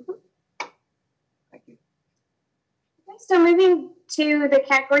 Mm-hmm. Thank you. Okay, so moving to the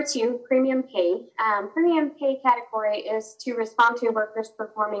category 2, premium pay. Premium pay category is to respond to workers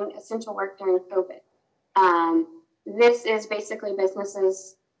performing essential work during COVID. This is basically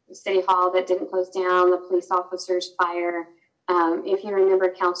businesses, City Hall that didn't close down, the police officers, fire. If you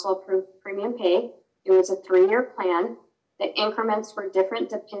remember, council approved premium pay. It was a 3-year plan. The increments were different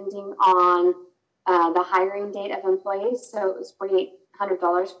depending on the hiring date of employees. So it was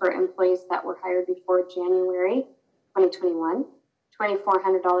 $4,800 for employees that were hired before January 2021,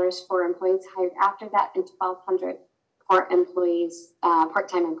 $2,400 for employees hired after that, and $1,200 for employees,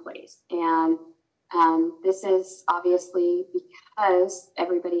 part-time employees. And this is obviously because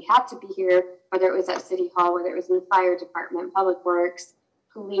everybody had to be here, whether it was at City Hall, whether it was in the fire department, public works,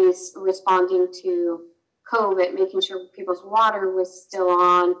 police, responding to COVID, making sure people's water was still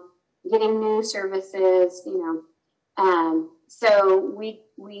on, getting new services, So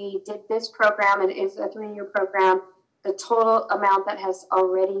we did this program, and it's a 3-year program. The total amount that has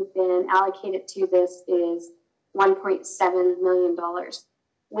already been allocated to this is $1.7 million.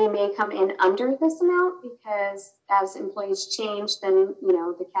 We may come in under this amount because as employees change, then,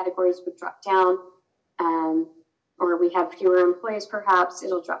 the categories would drop down, or we have fewer employees, perhaps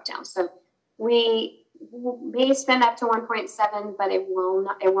it'll drop down. So we may spend up to 1.7, but it will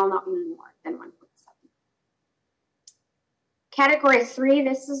not be more than 1.7. Category 3,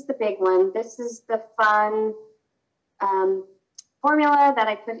 this is the big one. This is the fun formula that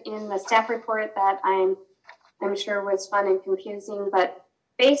I put in the staff report that I'm sure was fun and confusing, but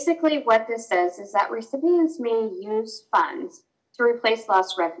basically what this says is that recipients may use funds to replace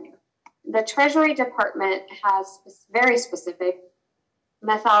lost revenue. The Treasury Department has very specific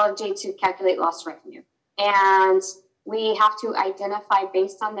methodology to calculate lost revenue. And we have to identify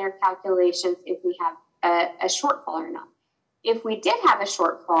based on their calculations if we have a shortfall or not. If we did have a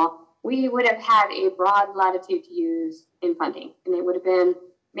shortfall, we would have had a broad latitude to use in funding, and it would have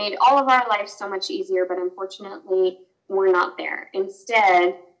made all of our lives so much easier, but unfortunately, we're not there.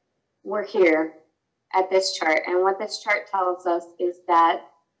 Instead, we're here at this chart, and what this chart tells us is that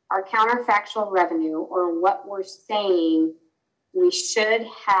our counterfactual revenue, or what we're saying we should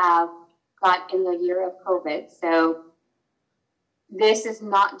have got in the year of COVID. So this is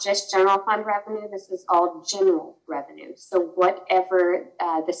not just general fund revenue, this is all general revenue. So whatever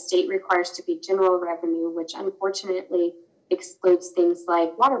the state requires to be general revenue, which unfortunately excludes things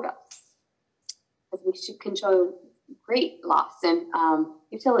like water bills, because we can show great loss in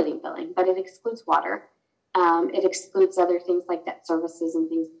utility billing, but it excludes water. It excludes other things like debt services and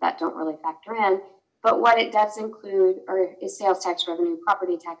things that don't really factor in. But what it does include is sales tax revenue,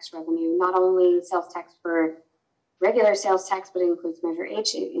 property tax revenue, not only sales tax for regular sales tax, but it includes Measure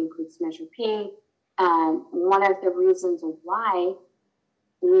H, it includes Measure P. One of the reasons why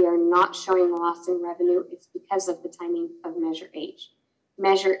we are not showing loss in revenue. It's because of the timing of Measure H.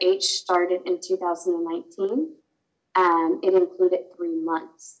 Measure H started in 2019. It included 3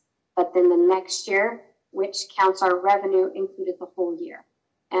 months. But then the next year, which counts our revenue, included the whole year.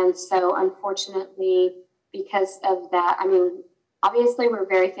 And so unfortunately, because of that, I mean, obviously we're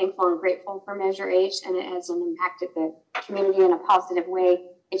very thankful and grateful for Measure H, and it hasn't impacted the community in a positive way.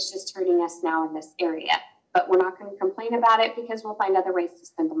 It's just hurting us now in this area. But we're not going to complain about it because we'll find other ways to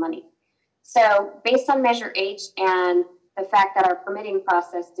spend the money. So based on Measure H and the fact that our permitting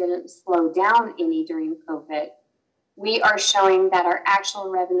process didn't slow down any during COVID, we are showing that our actual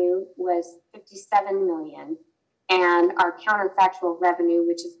revenue was $57 million, and our counterfactual revenue,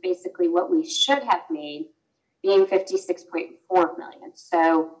 which is basically what we should have made, being $56.4 million.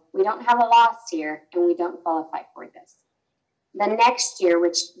 So we don't have a loss here, and we don't qualify for this. The next year,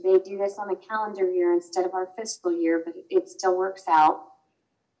 which they do this on a calendar year instead of our fiscal year, but it still works out.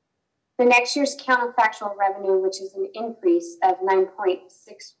 The next year's counterfactual revenue, which is an increase of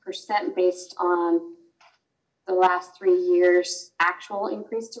 9.6% based on the last 3 years' actual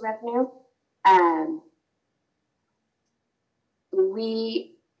increase to revenue.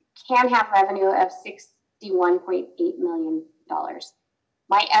 We can have revenue of $61.8 million.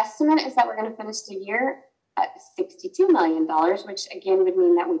 My estimate is that we're going to finish the year at $62 million, which again would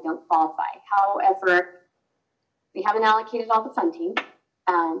mean that we don't qualify. However, we haven't allocated all the funding.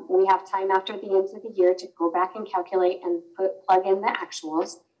 We have time after the end of the year to go back and calculate and plug in the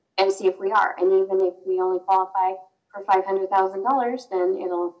actuals and see if we are. And even if we only qualify for $500,000,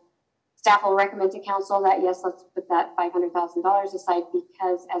 then staff will recommend to council that, yes, let's put that $500,000 aside,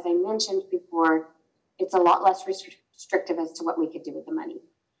 because as I mentioned before, it's a lot less restrictive as to what we could do with the money.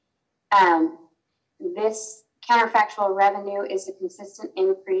 This counterfactual revenue is a consistent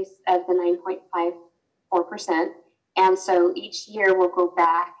increase of the 9.54%. And so each year we'll go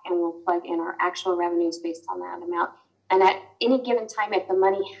back and we'll plug in our actual revenues based on that amount. And at any given time, if the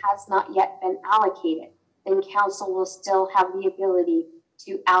money has not yet been allocated, then council will still have the ability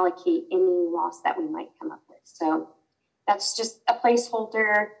to allocate any loss that we might come up with. So that's just a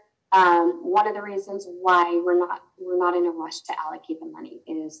placeholder. One of the reasons why we're not in a rush to allocate the money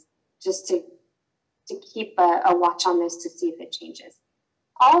is just to keep a watch on this to see if it changes.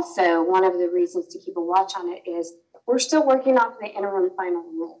 Also, one of the reasons to keep a watch on it is we're still working off the interim final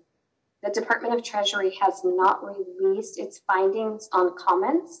rule. The Department of Treasury has not released its findings on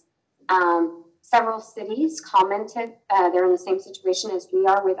comments. Several cities commented, they're in the same situation as we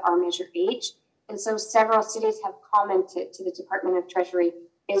are with our Measure H. And so several cities have commented to the Department of Treasury,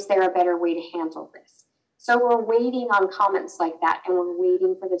 is there a better way to handle this? So we're waiting on comments like that, and we're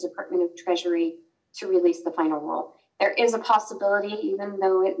waiting for the Department of Treasury to release the final rule. There is a possibility, even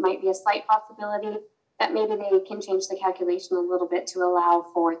though it might be a slight possibility, that maybe they can change the calculation a little bit to allow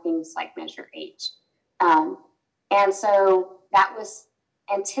for things like Measure H. And so that was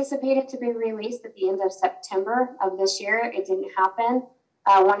anticipated to be released at the end of September of this year. It didn't happen.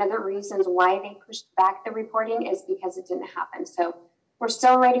 One of the reasons why they pushed back the reporting is because it didn't happen. So we're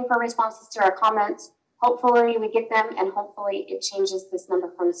still waiting for responses to our comments. Hopefully we get them, and hopefully it changes this number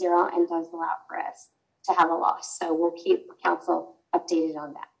from 0 and does allow for us to have a loss. So we'll keep council updated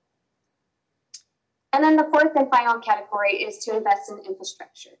on that. And then the fourth and final category is to invest in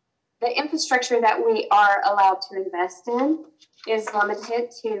infrastructure. The infrastructure that we are allowed to invest in is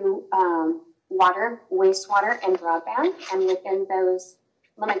limited to water, wastewater, and broadband. And within those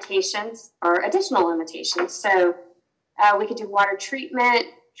limitations are additional limitations. So we could do water treatment,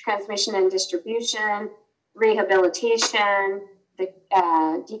 transmission and distribution, rehabilitation,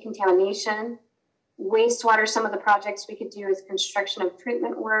 decontamination. Wastewater, some of the projects we could do is construction of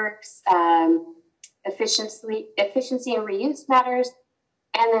treatment works, efficiency and reuse matters.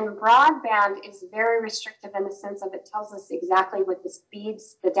 And then broadband is very restrictive in the sense of it tells us exactly what the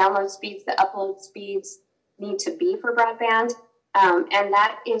speeds, the download speeds, the upload speeds need to be for broadband. And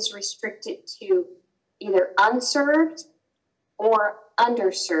that is restricted to either unserved or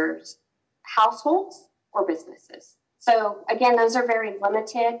underserved households or businesses. So again, those are very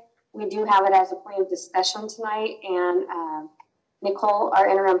limited. We do have it as a point of discussion tonight, and Nicole, our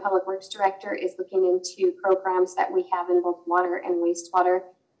interim public works director, is looking into programs that we have in both water and wastewater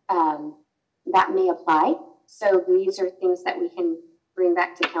that may apply. So these are things that we can bring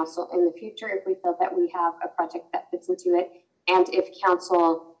back to council in the future if we feel that we have a project that fits into it, and if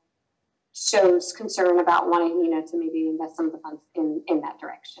council shows concern about wanting, to maybe invest some of the funds in that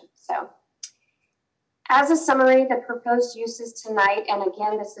direction. So as a summary, the proposed uses tonight, and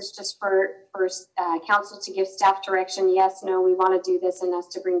again, this is just for council to give staff direction. Yes, no, we want to do this, and us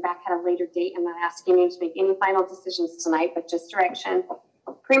to bring back at a later date. I'm not asking you to make any final decisions tonight, but just direction.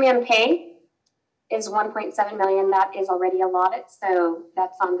 Premium pay is 1.7 million. That is already allotted. So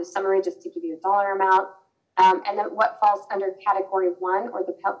that's on the summary just to give you a dollar amount. And then what falls under category 1 or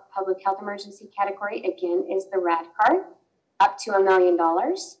the public health emergency category, again, is the RAD card, up to $1 million.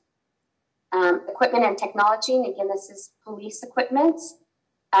 Equipment and technology, and again, this is police equipment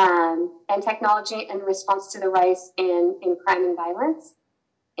and technology in response to the rise in crime and violence.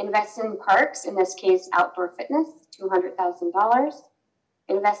 Invest in parks, in this case, outdoor fitness, $200,000.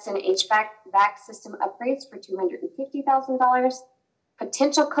 Invest in HVAC system upgrades for $250,000.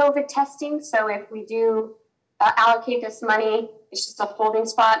 Potential COVID testing. So if we do allocate this money, it's just a holding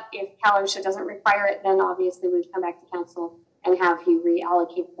spot. If Cal OSHA doesn't require it, then obviously we'd come back to council and have you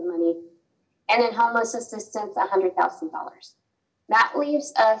reallocate the money. And then homeless assistance, $100,000. That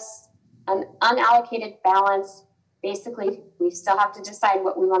leaves us an unallocated balance. Basically, we still have to decide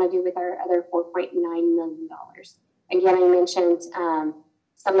what we want to do with our other $4.9 million. Again, I mentioned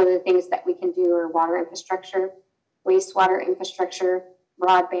some of the things that we can do are water infrastructure, wastewater infrastructure,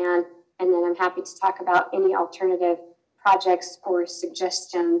 broadband, and then I'm happy to talk about any alternative projects or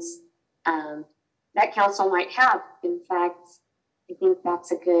suggestions that council might have. In fact, I think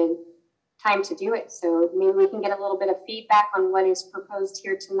that's a good time to do it. So maybe we can get a little bit of feedback on what is proposed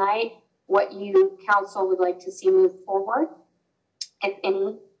here tonight, what you council would like to see move forward, if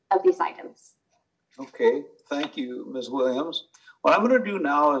any of these items. Okay, thank you, Ms. Williams. What I'm going to do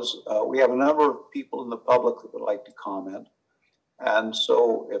now is we have a number of people in the public that would like to comment. And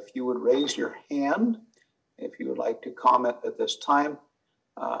so if you would raise your hand, if you would like to comment at this time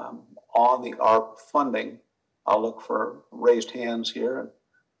on the ARP funding, I'll look for raised hands here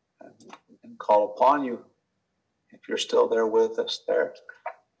and call upon you if you're still there with us there.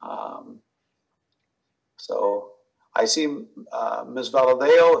 So I see Ms.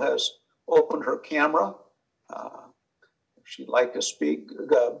 Valadeo has opened her camera. If she'd like to speak,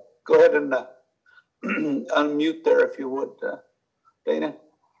 go ahead and unmute there if you would, Dana.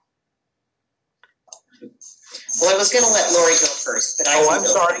 Well, I was going to let Lori go first, but I'm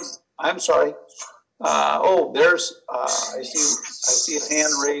sorry. I'm sorry. Oh, there's I see a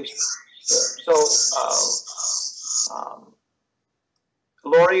hand raised. So,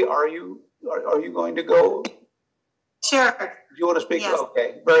 Lori, are you going to go? Sure. Do you want to speak? Yes.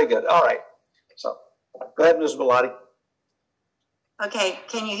 Okay, very good. All right. So, go ahead, Ms. Bellotti. Okay,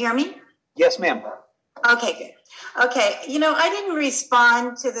 can you hear me? Yes, ma'am. Okay, good. Okay, you know, I didn't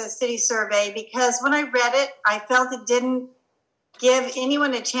respond to the city survey because when I read it, I felt it didn't give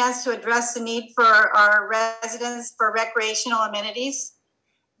anyone a chance to address the need for our residents for recreational amenities.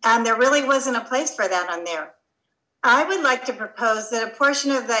 And there really wasn't a place for that on there. I would like to propose that a portion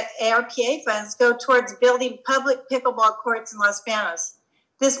of the ARPA funds go towards building public pickleball courts in Los Banos.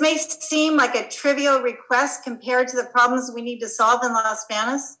 This may seem like a trivial request compared to the problems we need to solve in Los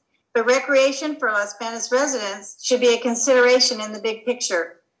Banos, but recreation for Los Banos residents should be a consideration in the big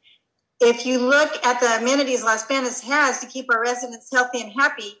picture. If you look at the amenities Los Banos has to keep our residents healthy and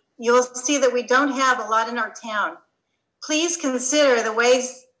happy, you will see that we don't have a lot in our town. Please consider the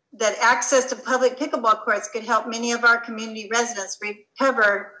ways that access to public pickleball courts could help many of our community residents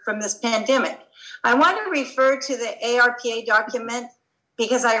recover from this pandemic. I want to refer to the ARPA document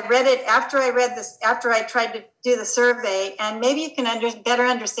because I read it after I tried to do the survey, and maybe you can better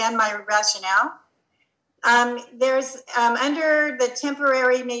understand my rationale. There's under the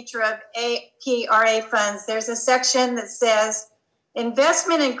temporary nature of APRA funds, there's a section that says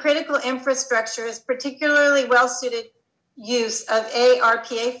investment in critical infrastructure is particularly well-suited use of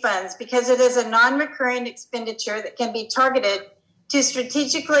ARPA funds because it is a non-recurring expenditure that can be targeted to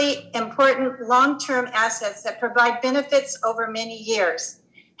strategically important long-term assets that provide benefits over many years.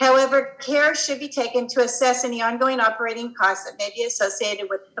 However, care should be taken to assess any ongoing operating costs that may be associated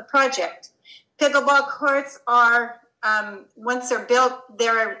with the project. Pickleball courts are, once they're built,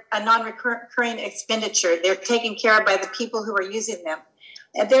 they're a non-recurring expenditure. They're taken care of by the people who are using them.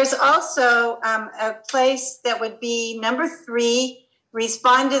 And there's also a place that would be number 3,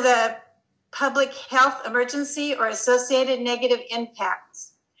 respond to the public health emergency or associated negative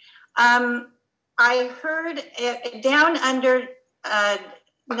impacts. I heard down under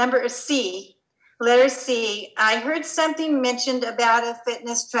number C, letter C, I heard something mentioned about a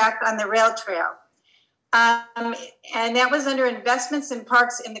fitness track on the rail trail. And that was under investments in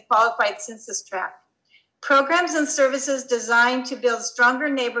parks in the qualified census tract. Programs and services designed to build stronger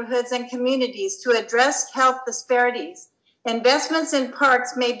neighborhoods and communities to address health disparities. Investments in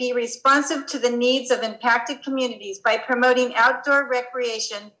parks may be responsive to the needs of impacted communities by promoting outdoor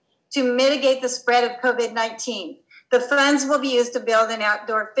recreation to mitigate the spread of COVID-19. The funds will be used to build an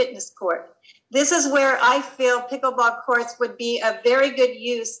outdoor fitness court. This is where I feel pickleball courts would be a very good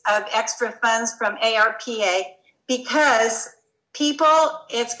use of extra funds from ARPA, because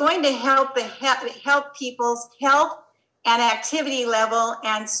it's going to help people's health and activity level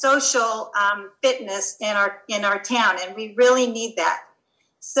and social fitness in our town, and we really need that.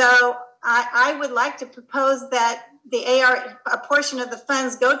 So I would like to propose that a portion of the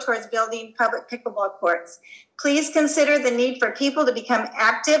funds go towards building public pickleball courts. Please consider the need for people to become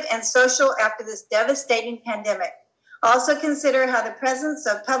active and social after this devastating pandemic. Also consider how the presence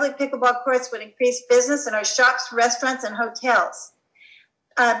of public pickleball courts would increase business in our shops, restaurants, and hotels.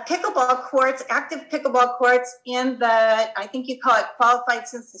 Pickleball courts, active pickleball courts in the, I think you call it qualified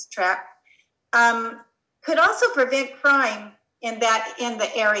census tract, could also prevent crime in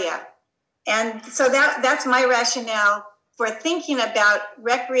the area. And so that's my rationale for thinking about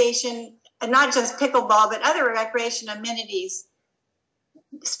recreation, and not just pickleball, but other recreation amenities,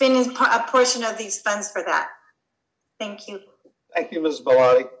 spending a portion of these funds for that. Thank you. Thank you, Ms.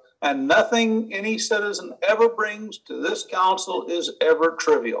 Bellotti. And nothing any citizen ever brings to this council is ever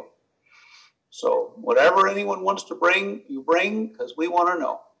trivial. So whatever anyone wants to bring, you bring, because we want to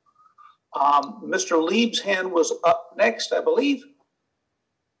know. Mr. Lieb's hand was up next, I believe.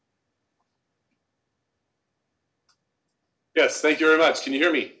 Yes, thank you very much. Can you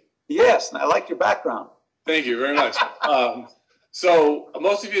hear me? Yes, and I like your background. Thank you very much. So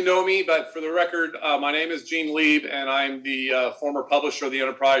most of you know me, but for the record, my name is Gene Lieb, and I'm the former publisher of the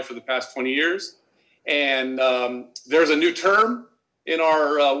Enterprise for the past 20 years. And there's a new term in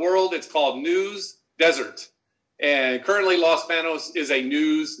our world. It's called news desert. And currently Los Banos is a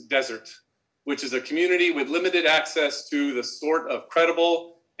news desert, which is a community with limited access to the sort of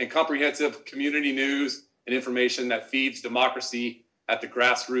credible and comprehensive community news and information that feeds democracy at the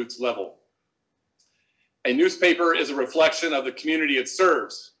grassroots level. A newspaper is a reflection of the community it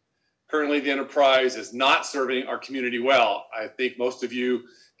serves. Currently, the Enterprise is not serving our community well. I think most of you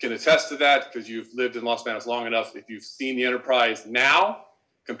can attest to that because you've lived in Los Banos long enough. If you've seen the Enterprise now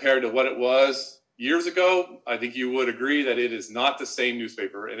compared to what it was years ago, I think you would agree that it is not the same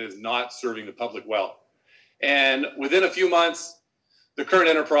newspaper and it is not serving the public well. And within a few months, the current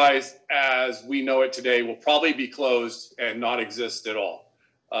Enterprise, as we know it today, will probably be closed and not exist at all.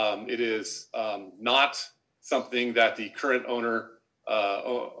 It is not something that the current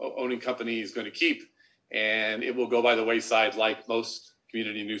owning company is going to keep, and it will go by the wayside like most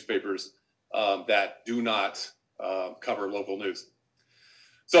community newspapers that do not cover local news.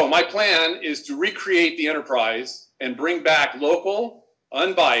 So my plan is to recreate the Enterprise and bring back local,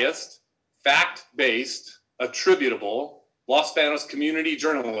 unbiased, fact-based, attributable Los Banos community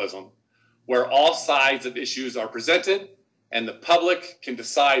journalism, where all sides of issues are presented and the public can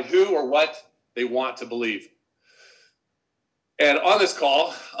decide who or what they want to believe. And on this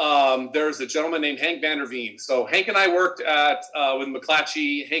call, there's a gentleman named Hank Vanderveen. So Hank and I worked with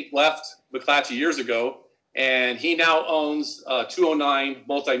McClatchy. Hank left McClatchy years ago, and he now owns 209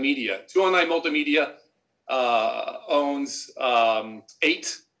 Multimedia. 209 Multimedia owns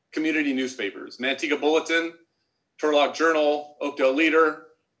 8 community newspapers: Manteca Bulletin, Turlock Journal, Oakdale Leader,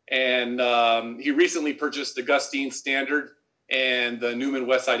 and he recently purchased the Gustine Standard and the Newman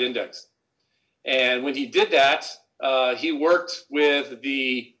Westside Index. And when he did that, he worked with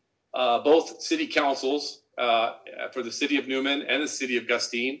the both city councils for the city of Newman and the city of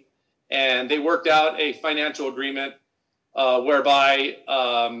Gustine, and they worked out a financial agreement whereby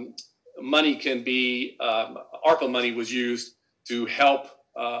money can be, ARPA money was used to help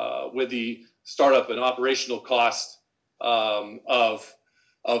with the startup and operational cost of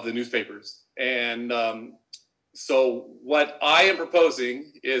the newspapers. And so what I am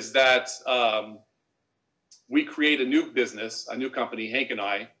proposing is that we create a new business, a new company, Hank and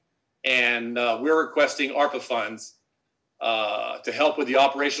I, and we're requesting ARPA funds to help with the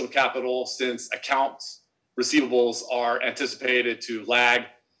operational capital, since accounts receivables are anticipated to lag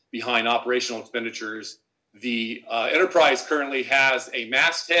behind operational expenditures. The Enterprise currently has a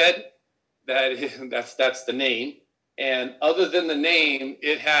masthead, that's the name, and other than the name,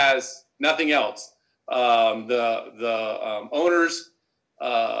 it has nothing else. The owners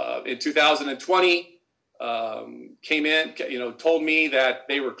in 2020 came in, told me that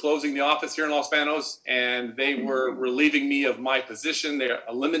they were closing the office here in Los Banos, and they were relieving me of my position. They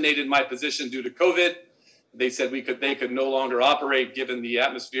eliminated my position due to COVID. They said they could no longer operate given the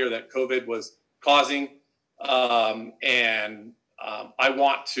atmosphere that COVID was causing. And I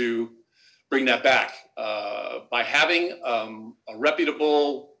want to bring that back by having a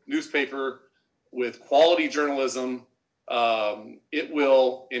reputable newspaper with quality journalism. It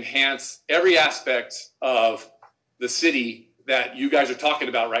will enhance every aspect of the city that you guys are talking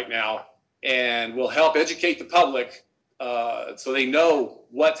about right now and will help educate the public so they know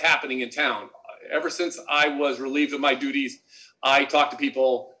what's happening in town. Ever since I was relieved of my duties, I talk to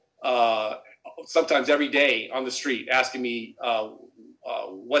people sometimes every day on the street asking me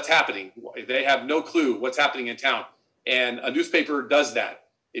what's happening. They have no clue what's happening in town. And a newspaper does that.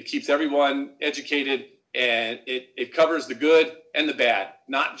 It keeps everyone educated, and it covers the good and the bad,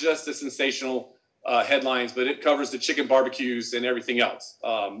 not just the sensational headlines, but it covers the chicken barbecues and everything else,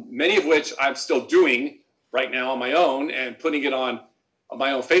 many of which I'm still doing right now on my own and putting it on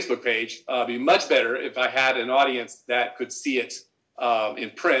my own Facebook page. It'd be much better if I had an audience that could see it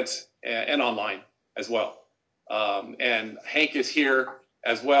in print and online as well. And Hank is here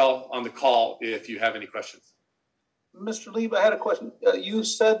as well on the call if you have any questions. Mr. Lieb, I had a question. You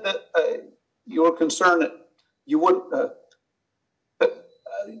said that you were concerned that you wouldn't, that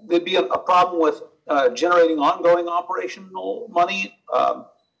there'd be a problem with generating ongoing operational money,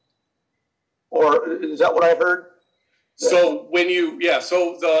 or is that what I heard? So when you,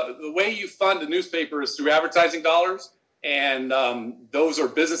 so the way you fund a newspaper is through advertising dollars, and those are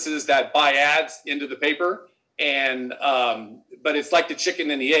businesses that buy ads into the paper, and but it's like the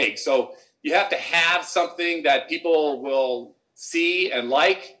chicken and the egg. So you have to have something that people will see and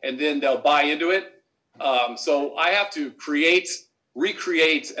like, and then they'll buy into it. So I have to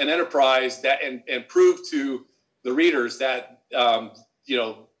recreate an enterprise that and prove to the readers that you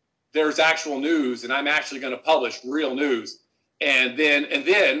know, there's actual news, and I'm actually going to publish real news, and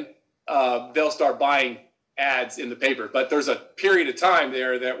then they'll start buying ads in the paper. But there's a period of time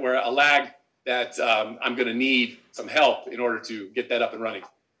there where a lag that I'm going to need some help in order to get that up and running.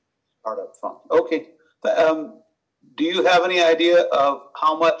 Start up front. Okay. Do you have any idea of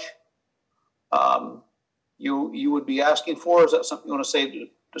how much you would be asking for? Is that something you want to say to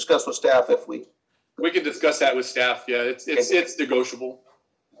discuss with staff if we can discuss that with staff? Yeah, it's negotiable.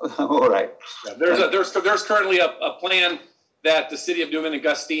 All right. Yeah, there's currently a plan that the city of Newman and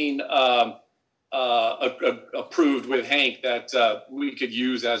Gustine approved with Hank that we could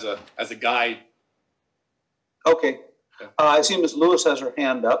use as a guide. Okay. I see Ms. Lewis has her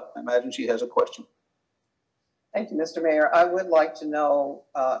hand up. I imagine she has a question. Thank you, Mr. Mayor. I would like to know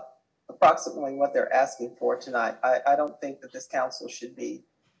approximately what they're asking for tonight. I don't think that this council should be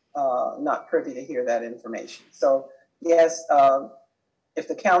not privy to hear that information. So yes, if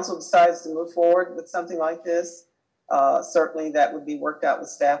the council decides to move forward with something like this, certainly that would be worked out with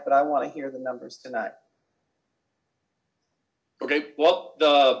staff, but I want to hear the numbers tonight. Okay, well,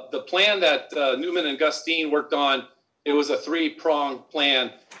 the plan that Newman and Gustine worked on, it was a three-pronged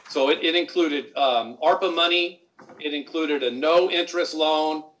plan. So it included ARPA money, it included a no-interest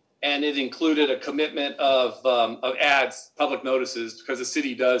loan, and it included a commitment of ads, public notices, because the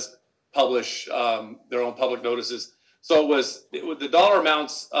city does publish their own public notices. So the dollar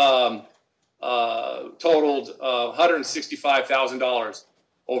amounts totaled $165,000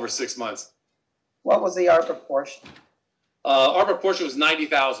 over 6 months. What was the ARPA portion? ARPA portion was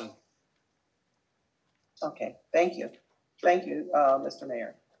 $90,000. Okay, thank you. Thank you, Mr.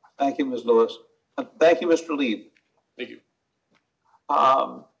 Mayor. Thank you, Ms. Lewis. Thank you, Mr. Lieb. Thank you.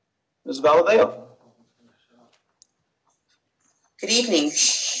 Ms. Valadeo. Good evening.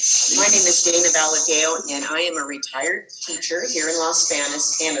 My name is Dana Valadeo, and I am a retired teacher here in Las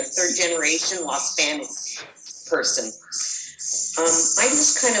Banos and a third-generation Las Banos person. I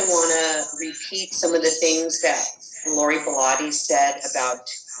just kind of want to repeat some of the things that Lori Bellotti said about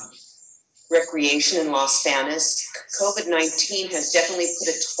recreation in Las Banos. COVID-19 has definitely put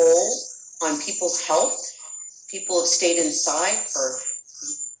a toll on people's health. People have stayed inside for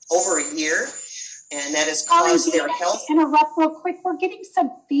over a year, and that has caused their health. Interrupt real quick. We're getting some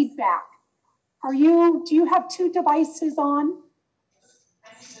feedback. Do you have two devices on?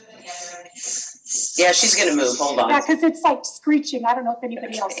 Yeah, she's going to move. Hold on. Yeah, because it's like screeching. I don't know if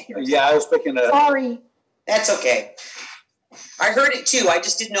anybody else hears. Yeah, I was picking it up. Sorry. That's okay. I heard it too. I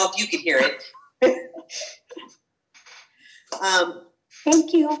just didn't know if you could hear it.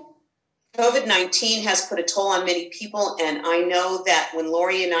 Thank you. COVID-19 has put a toll on many people, and I know that when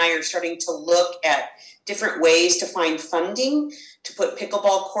Lori and I are starting to look at different ways to find funding to put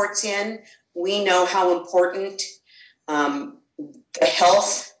pickleball courts in, we know how important the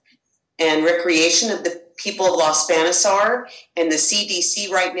health and recreation of the people of Las Banos are, and the CDC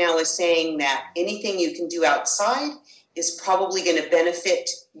right now is saying that anything you can do outside is probably going to benefit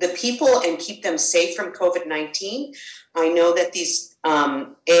the people and keep them safe from COVID-19. I know that these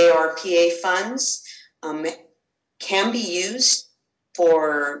ARPA funds can be used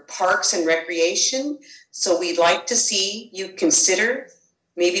for parks and recreation. So we'd like to see you consider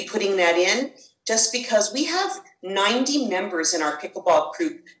maybe putting that in, just because we have 90 members in our pickleball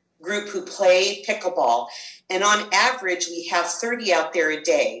group group who play pickleball. And on average, we have 30 out there a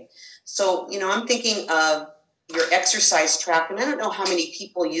day. So, you know, I'm thinking of your exercise track, and I don't know how many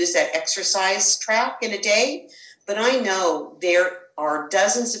people use that exercise track in a day, but I know there are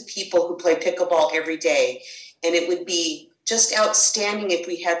dozens of people who play pickleball every day, and it would be just outstanding if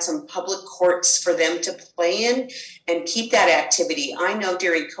we had some public courts for them to play in and keep that activity. I know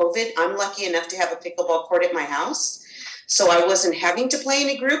during COVID, I'm lucky enough to have a pickleball court at my house, so I wasn't having to play in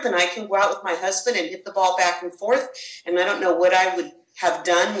a group, and I can go out with my husband and hit the ball back and forth, and I don't know what I would have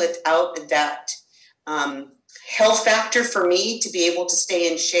done without that health factor for me to be able to stay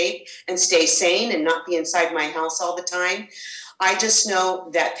in shape and stay sane and not be inside my house all the time. I just know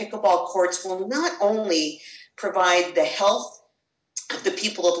that pickleball courts will not only provide the health of the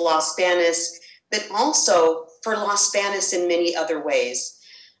people of Los Banos, but also for Los Banos in many other ways.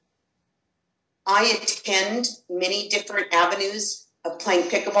 I attend many different avenues of playing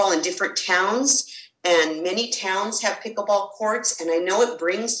pickleball in different towns, and many towns have pickleball courts, and I know it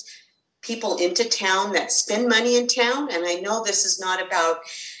brings people into town that spend money in town. And I know this is not about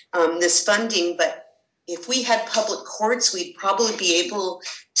this funding, but if we had public courts, we'd probably be able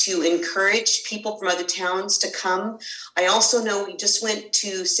to encourage people from other towns to come. I also know we just went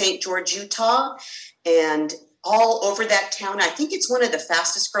to St. George, Utah, and all over that town, I think it's one of the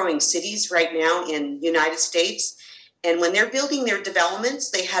fastest growing cities right now in the United States. And when they're building their developments,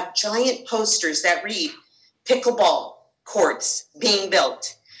 they have giant posters that read pickleball courts being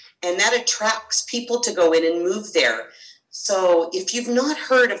built. And that attracts people to go in and move there. So if you've not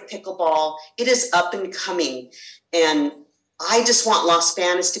heard of pickleball, it is up and coming. And I just want Los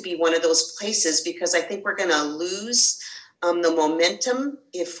Banos to be one of those places, because I think we're going to lose the momentum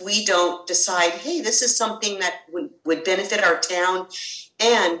if we don't decide, hey, this is something that would benefit our town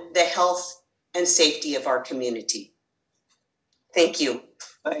and the health and safety of our community. Thank you.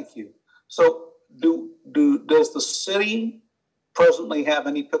 Thank you. So does the city presently have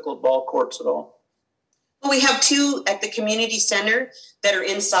any pickleball courts at all? Well, we have two at the community center that are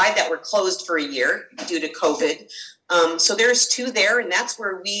inside that were closed for a year due to COVID. So there's two there, and that's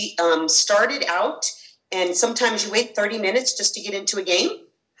where we started out. And sometimes you wait 30 minutes just to get into a game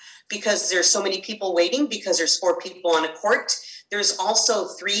because there's so many people waiting, because there's 4 people on a court. There's also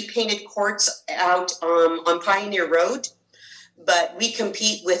 3 painted courts out on Pioneer Road, but we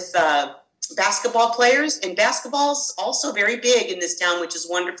compete with basketball players, and basketball's also very big in this town, which is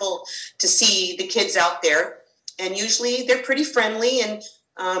wonderful to see the kids out there. And usually they're pretty friendly, and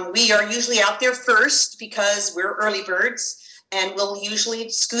we are usually out there first because we're early birds, and we'll usually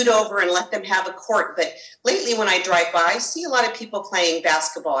scoot over and let them have a court. But lately when I drive by, I see a lot of people playing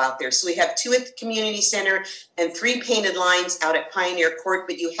basketball out there. So we have 2 at the community center and 3 painted lines out at Pioneer Court,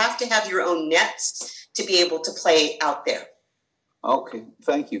 but you have to have your own nets to be able to play out there. Okay,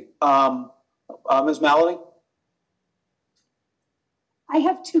 thank you. Ms. Maloney? I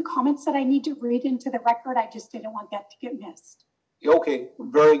have 2 comments that I need to read into the record. I just didn't want that to get missed. Okay,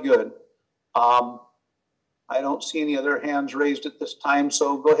 very good. I don't see any other hands raised at this time,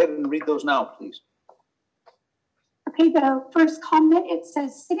 so go ahead and read those now, please. Okay, the first comment, it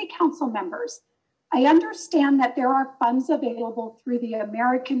says, City Council members, I understand that there are funds available through the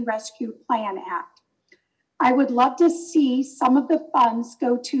American Rescue Plan Act. I would love to see some of the funds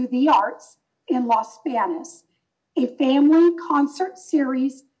go to the arts in Los Banos. A family concert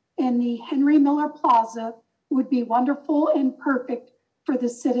series in the Henry Miller Plaza would be wonderful and perfect for the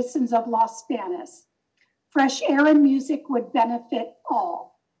citizens of Los Banos. Fresh air and music would benefit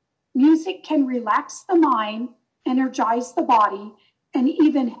all. Music can relax the mind, energize the body, and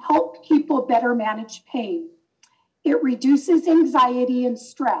even help people better manage pain. It reduces anxiety and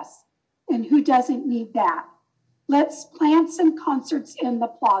stress, and who doesn't need that? Let's plan some concerts in the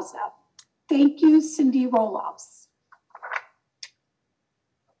plaza. Thank you, Cindy Roloffs.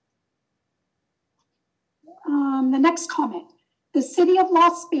 The next comment. The City of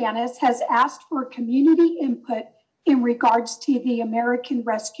Los Banos has asked for community input in regards to the American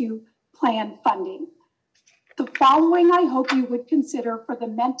Rescue Plan funding. The following I hope you would consider for the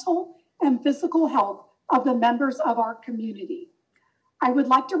mental and physical health of the members of our community. I would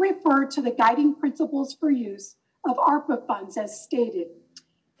like to refer to the guiding principles for use of ARPA funds as stated.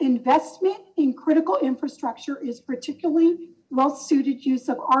 Investment in critical infrastructure is particularly well-suited use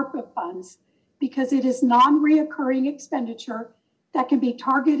of ARPA funds because it is non-reoccurring expenditure that can be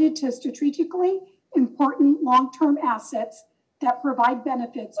targeted to strategically important long-term assets that provide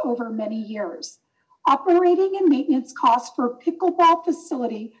benefits over many years. Operating and maintenance costs for pickleball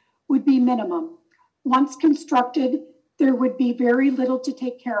facility would be minimum. Once constructed, there would be very little to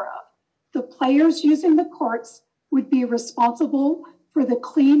take care of. The players using the courts would be responsible for the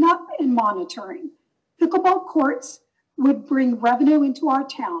cleanup and monitoring. Pickleball courts would bring revenue into our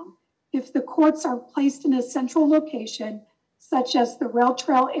town if the courts are placed in a central location, such as the rail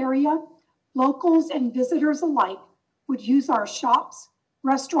trail area. Locals and visitors alike would use our shops,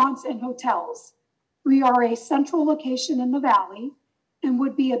 restaurants, and hotels. We are a central location in the valley and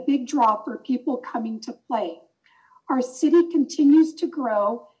would be a big draw for people coming to play. Our city continues to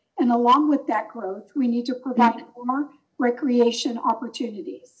grow, and along with that growth, we need to provide more recreation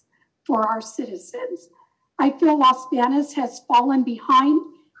opportunities for our citizens. I feel Las Banas has fallen behind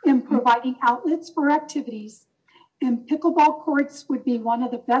in providing outlets for activities, and pickleball courts would be one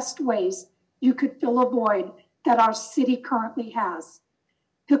of the best ways you could fill a void that our city currently has.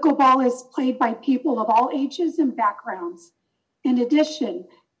 Pickleball is played by people of all ages and backgrounds. In addition,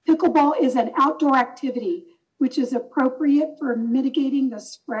 pickleball is an outdoor activity which is appropriate for mitigating the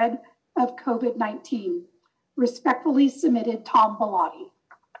spread of COVID-19. Respectfully submitted, Tom Bellotti.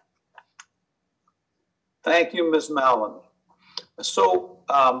 Thank you, Ms. Mallon. So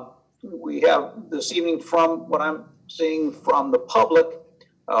we have this evening, from what I'm seeing from the public,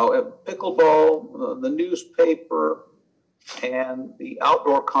 pickleball, the newspaper, and the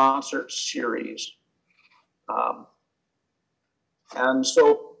outdoor concert series. And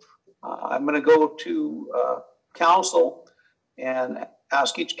so I'm going to go to council and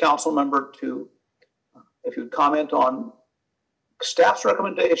ask each council member to, if you'd comment on staff's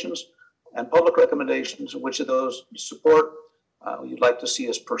recommendations and public recommendations, which of those you support you'd like to see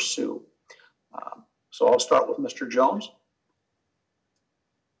us pursue. So I'll start with Mr. Jones.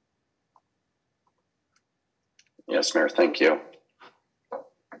 Yes, Mayor, thank you.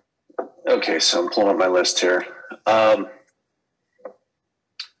 Okay, so I'm pulling up my list here.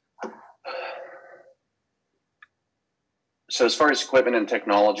 So as far as equipment and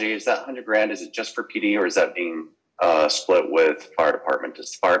technology, is that 100 grand, is it just for PD, or is that being split with fire department?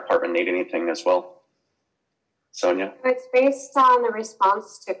 Does the fire department need anything as well? Sonia? It's based on the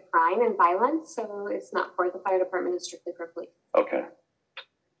response to crime and violence, so it's not for the fire department, it's strictly for police. Okay.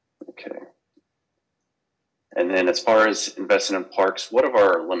 Okay. And then as far as investing in parks, what are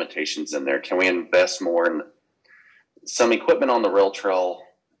our limitations in there? Can we invest more in some equipment on the rail trail?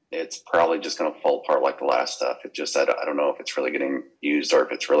 It's probably just going to fall apart like the last stuff. It just, I don't know if it's really getting used or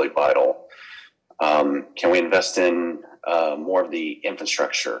if it's really vital. Can we invest in more of the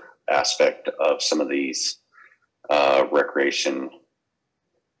infrastructure aspect of some of these recreation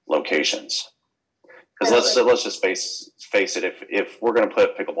locations? Because let's just face it, if we're going to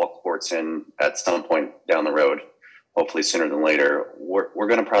put pickleball courts in at some point down the road, hopefully sooner than later, we're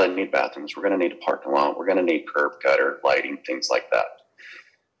going to probably need bathrooms. We're going to need a parking lot. We're going to need curb gutter, lighting, things like that.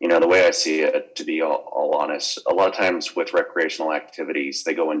 You know, the way I see it, to be all honest, a lot of times with recreational activities,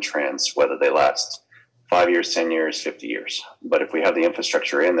 they go in trends, whether they last 5 years, 10 years, 50 years. But if we have the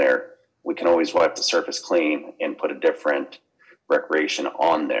infrastructure in there, we can always wipe the surface clean and put a different recreation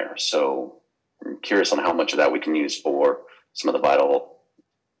on there. So I'm curious on how much of that we can use for some of the vital,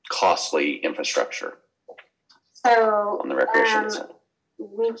 costly infrastructure. So on the recreation side.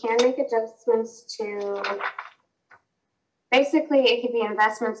 We can make adjustments to, basically it could be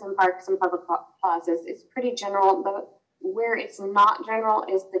investments in parks and public plazas. It's pretty general, but where it's not general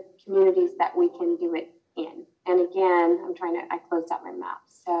is the communities that we can do it in. And again, I closed out my map.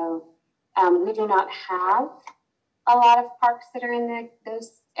 So we do not have a lot of parks that are in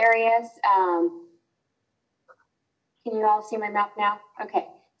those areas. Can you all see my map now? Okay.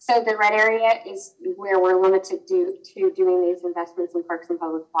 So the red area is where we're limited to doing these investments in parks and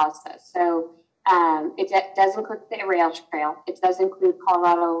public plazas. So it does include the rail trail. It does include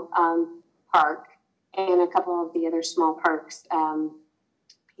Colorado Park and a couple of the other small parks.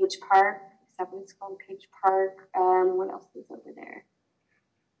 Page Park, is that what it's called? Page Park. What else is over there?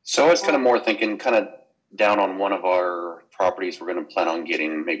 So I was kind of more thinking kind of down on one of our properties, we're going to plan on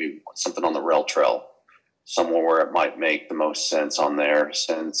getting maybe something on the rail trail, somewhere where it might make the most sense on there.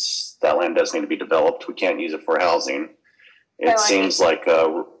 Since that land does need to be developed, we can't use it for housing. It seems like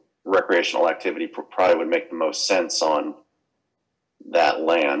a recreational activity probably would make the most sense on that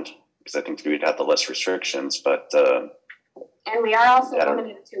land, because I think we'd have the less restrictions. But and we are also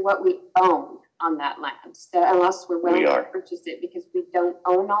limited to what we own on that land. So unless we're willing to purchase it, because we don't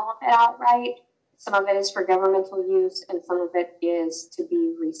own all of it outright. Some of it is for governmental use and some of it is to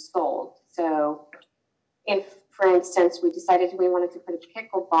be resold. So if, for instance, we decided we wanted to put a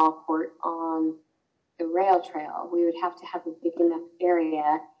pickleball court on the rail trail, we would have to have a big enough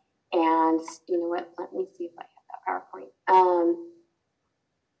area. And you know what? Let me see if I have that PowerPoint.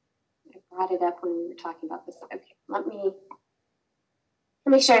 I brought it up when we were talking about this. Okay, let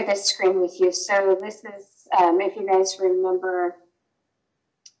me share this screen with you. So this is, if you guys remember,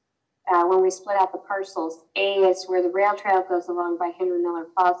 when we split out the parcels, A is where the rail trail goes along by Henry Miller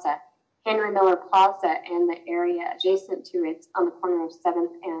Plaza. Henry Miller Plaza and the area adjacent to it on the corner of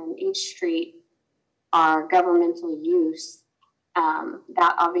 7th and H Street are governmental use.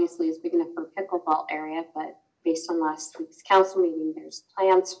 That obviously is big enough for a pickleball area, but based on last week's council meeting, there's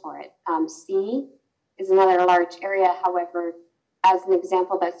plans for it. C is another large area. However, as an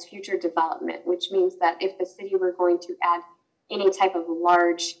example, that's future development, which means that if the city were going to add any type of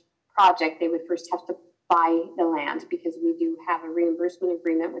large project, they would first have to buy the land, because we do have a reimbursement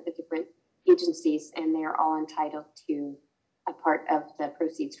agreement with the different agencies, and they are all entitled to a part of the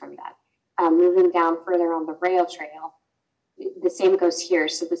proceeds from that. Moving down further on the rail trail, the same goes here.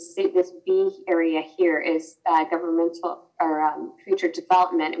 So this B area here is governmental or future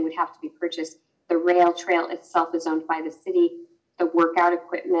development and would have to be purchased. The rail trail itself is owned by the city. The workout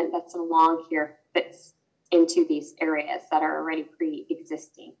equipment that's along here fits into these areas that are already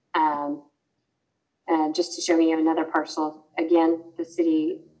pre-existing. Just to show you another parcel, again, the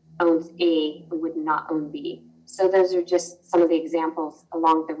city owns A and would not own B. So those are just some of the examples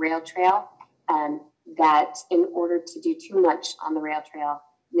along the rail trail, that in order to do too much on the rail trail,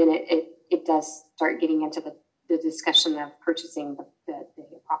 then it does start getting into the discussion of purchasing the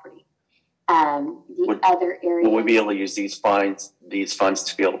property. Other areas. Will we be able to use these funds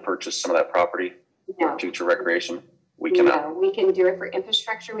to be able to purchase some of that property for future recreation? We cannot. No, we can do it for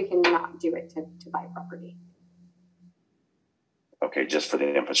infrastructure. We cannot do it to buy property. Okay, just for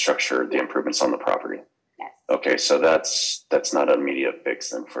the infrastructure, the improvements on the property. Yes. Okay, so that's not an immediate fix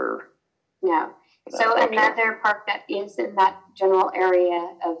then for. No. So another park that is in that general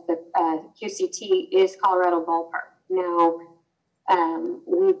area of the QCT is Colorado Ballpark. Now,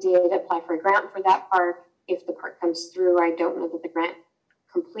 we did apply for a grant for that park. If the park comes through, I don't know that the grant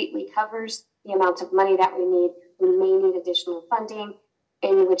completely covers the amount of money that we need. We may need additional funding,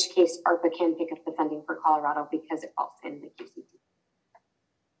 in which case ARPA can pick up the funding for Colorado because it falls in the QCT.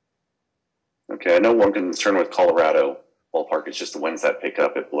 Okay, I know one concern with Colorado Ballpark is just the winds that pick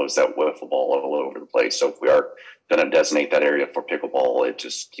up. It blows that wiffle ball all over the place. So if we are going to designate that area for pickleball, it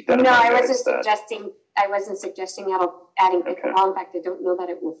just keep that in mind. No, I wasn't suggesting adding pickleball. Okay. In fact, I don't know that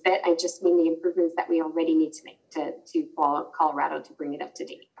it will fit. I just mean the improvements that we already need to make to follow Colorado to bring it up to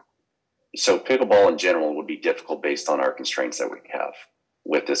date. So pickleball in general would be difficult based on our constraints that we have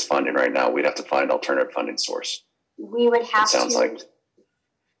with this funding right now. We'd have to find alternative funding source. We would have to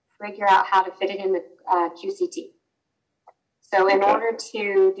figure out how to fit it in the QCT. So in order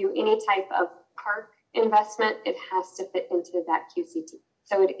to do any type of park investment, it has to fit into that QCT.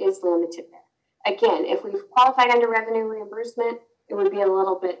 So it is limited there. Again, if we've qualified under revenue reimbursement, it would be a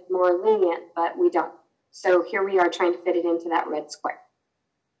little bit more lenient, but we don't. So here we are trying to fit it into that red square.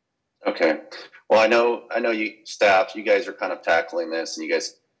 Okay. Well, I know you staff, you guys are kind of tackling this, and you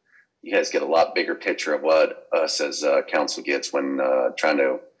guys get a lot bigger picture of what us as council gets when trying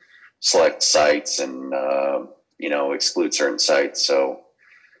to select sites and exclude certain sites. So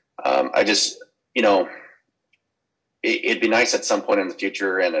I just, it'd be nice at some point in the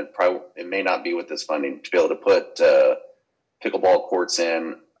future, and it may not be with this funding, to be able to put pickleball courts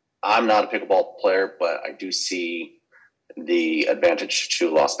in. I'm not a pickleball player, but I do see the advantage to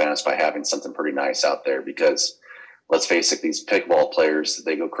Las Banos by having something pretty nice out there, because let's face it, these pickleball players,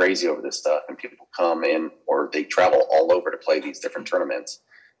 they go crazy over this stuff, and people come in or they travel all over to play these different tournaments.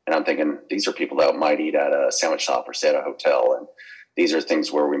 And I'm thinking these are people that might eat at a sandwich shop or stay at a hotel. And these are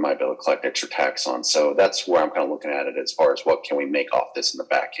things where we might be able to collect extra tax on. So that's where I'm kind of looking at it as far as what can we make off this in the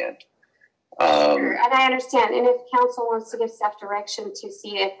back end. Sure. And I understand. And if council wants to give staff direction to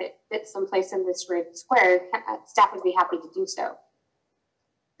see if it fits someplace in this red square, staff would be happy to do so.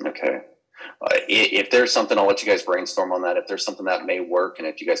 Okay. If there's something, I'll let you guys brainstorm on that. If there's something that may work, and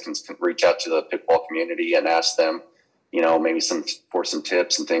if you guys can reach out to the pickleball community and ask them, maybe some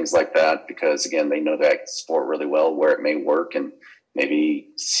tips and things like that, because again, they know that sport really well, where it may work, and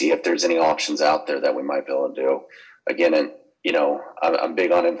maybe see if there's any options out there that we might be able to do. Again, and I'm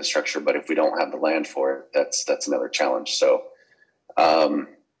big on infrastructure, but if we don't have the land for it, that's another challenge. So,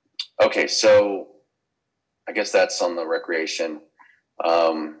 okay, so I guess that's on the recreation.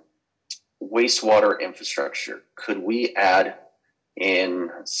 Wastewater infrastructure. Could we add in,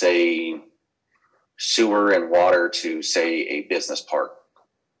 say, sewer and water to, say, a business park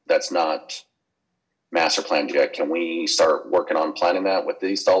that's not master planned yet? Can we start working on planning that with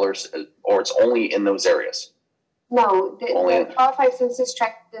these dollars, or it's only in those areas? No, the qualified census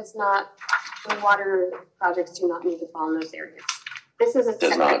tract does not, the water projects do not need to fall in those areas. This is a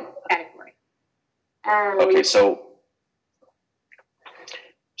separate category. Okay, so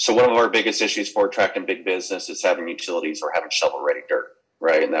one of our biggest issues for attracting big business is having utilities or having shovel-ready dirt.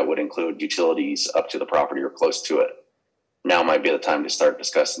 right? And that would include utilities up to the property or close to it. Now might be the time to start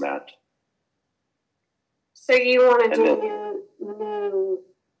discussing that. So you want to do new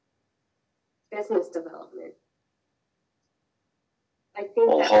business development? I think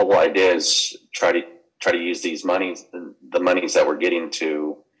the whole idea is try to use these monies, the monies that we're getting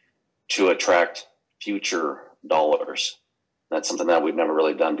to attract future dollars. That's something that we've never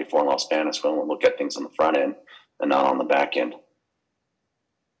really done before in Los Banos, when we look at things on the front end and not on the back end.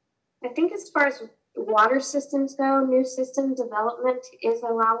 I think as far as water systems go, new system development is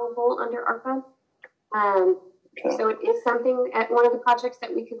allowable under ARPA. Okay. So it is something at one of the projects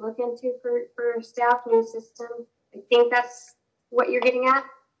that we could look into for staff, new system. I think that's what you're getting at?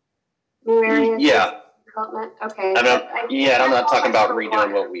 New areas? Yeah. Development? Okay. I'm not talking about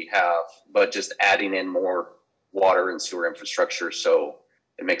redoing what we have, but just adding in more water and sewer infrastructure, so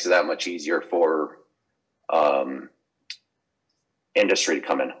it makes it that much easier for industry to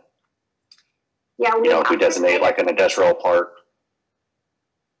come in. Yeah, if we designate like an industrial park.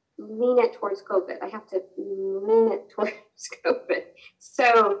 Lean it towards COVID. I have to lean it towards COVID.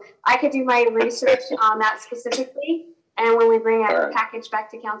 So I could do my research on that specifically. And when we bring a package back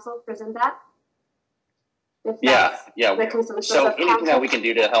to council, present that. Yeah. So anything that we can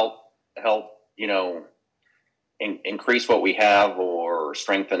do to help, increase what we have or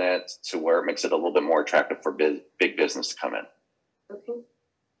strengthen it to where it makes it a little bit more attractive for big business to come in. Okay.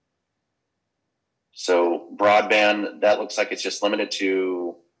 So broadband, that looks like it's just limited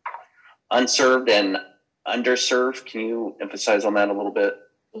to unserved and underserved. Can you emphasize on that a little bit?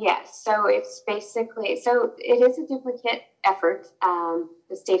 Yes, so it's basically, so it is a duplicate effort.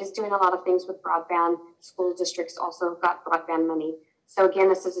 The state is doing a lot of things with broadband. School districts also got broadband money. So again,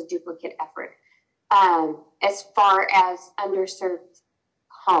 this is a duplicate effort. As far as underserved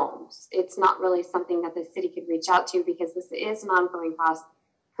homes, it's not really something that the city could reach out to because this is an ongoing cost.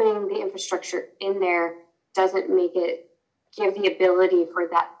 Putting the infrastructure in there doesn't make it give the ability for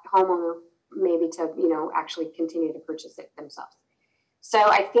that homeowner maybe to, actually continue to purchase it themselves. So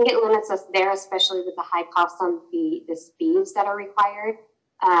I think it limits us there, especially with the high costs on the speeds that are required.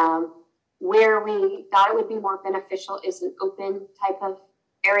 Where we thought it would be more beneficial is an open type of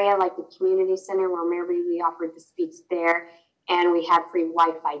area like the community center, where maybe we offered the speeds there and we had free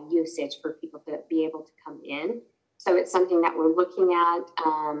Wi-Fi usage for people to be able to come in. So it's something that we're looking at,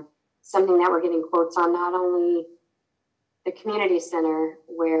 something that we're getting quotes on, not only the community center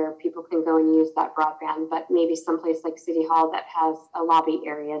where people can go and use that broadband, but maybe someplace like City Hall that has a lobby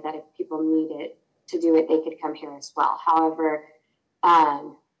area that if people need it to do it, they could come here as well. However,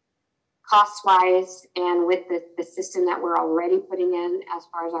 cost-wise and with the system that we're already putting in as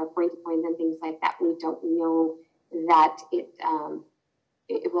far as our point-to-point and things like that, we don't know that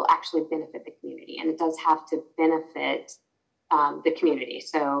it will actually benefit the community, and it does have to benefit the community.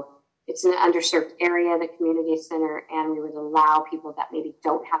 So it's an underserved area, the community center, and we would allow people that maybe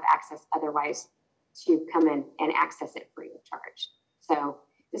don't have access otherwise to come in and access it free of charge. So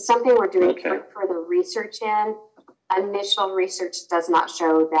it's something we're doing further research in. Initial research does not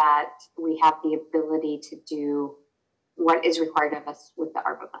show that we have the ability to do what is required of us with the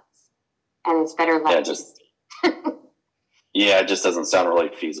ARPA funds. And it's better left to see. Yeah, it just doesn't sound really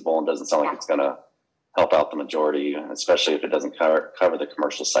feasible and doesn't sound like it's going to help out the majority, especially if it doesn't cover the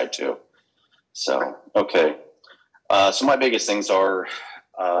commercial side too. So, okay. So my biggest things are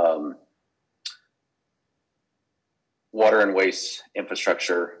water and waste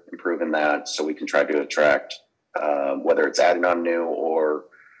infrastructure, improving that so we can try to attract, whether it's adding on new or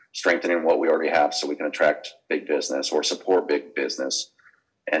strengthening what we already have so we can attract big business or support big business.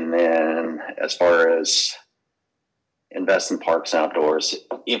 And then as far as invest in parks and outdoors,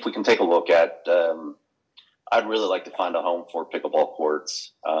 if we can take a look at, I'd really like to find a home for pickleball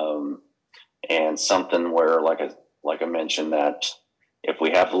courts, and something where, like I mentioned, that if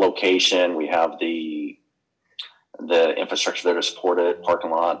we have the location, we have the infrastructure there to support it,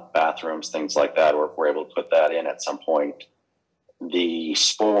 parking lot, bathrooms, things like that, or if we're able to put that in at some point, the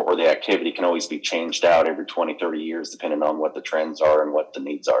sport or the activity can always be changed out every 20, 30 years, depending on what the trends are and what the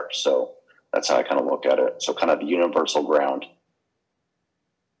needs are. So that's how I kind of look at it. So kind of the universal ground.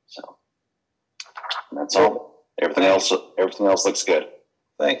 So that's all. Everything else looks good.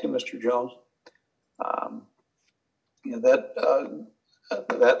 Thank you, Mr. Jones.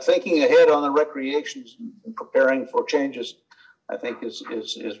 That thinking ahead on the recreations and preparing for changes, I think is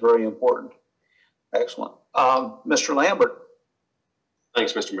very important. Excellent. Mr. Lambert.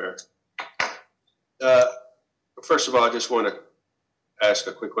 Thanks, Mr. Mayor. First of all, I just want to ask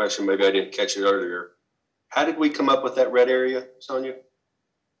a quick question. Maybe I didn't catch it earlier. How did we come up with that red area, Sonia?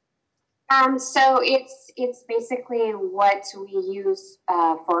 So it's basically what we use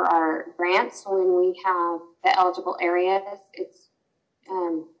for our grants when we have the eligible areas. It's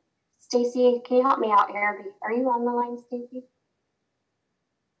Stacy, can you help me out here? Are you on the line, Stacy?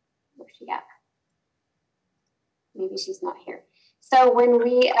 Where's she at? Maybe she's not here. So when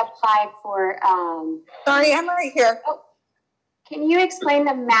we applied for sorry, I'm right here. Oh, can you explain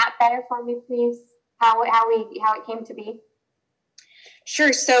the map better for me, please? How it came to be?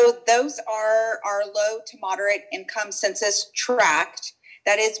 Sure. So those are our low to moderate income census tract.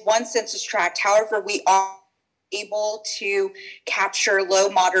 That is one census tract. However, we are able to capture low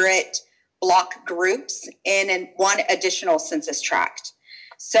moderate block groups in one additional census tract.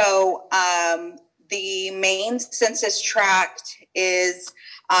 So the main census tract is,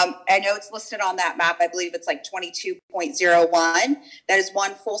 I know it's listed on that map. I believe it's like 22.01. That is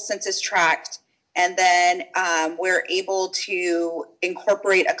one full census tract. And then we're able to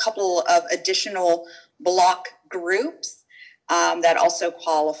incorporate a couple of additional block groups that also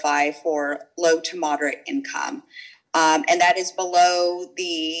qualify for low to moderate income. And that is below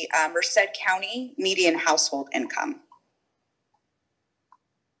the Merced County median household income.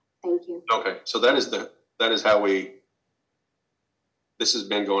 Thank you. Okay, so that is how this has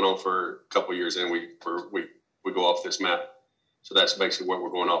been going on for a couple of years, and we go off this map. So that's basically what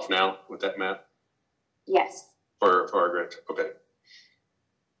we're going off now with that map. Yes. For our grant. Okay.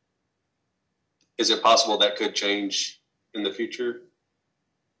 Is it possible that could change in the future?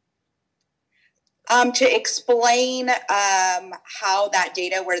 To explain how that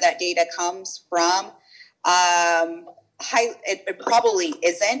data, where that data comes from, it probably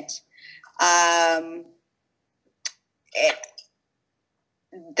isn't.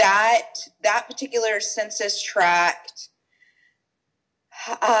 That particular census tract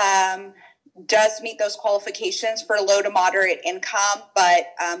does meet those qualifications for low to moderate income,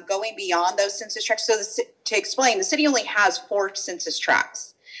 but going beyond those census tracts. So to explain, the city only has 4 census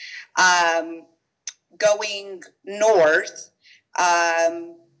tracts. Going north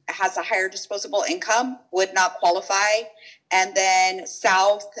has a higher disposable income, would not qualify. And then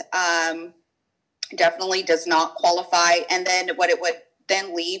south definitely does not qualify. And then what it would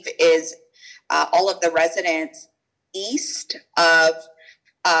then leave is all of the residents east of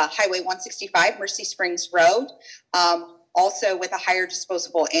Highway 165, Mercy Springs Road, also with a higher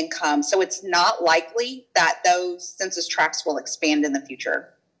disposable income. So it's not likely that those census tracts will expand in the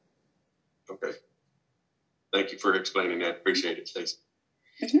future. Okay. Thank you for explaining that. Appreciate it, Stacey.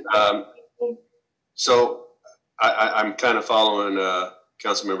 Mm-hmm. So I'm kind of following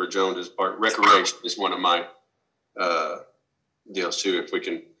Councilmember Jones's part. Recreation is one of my deals too, if we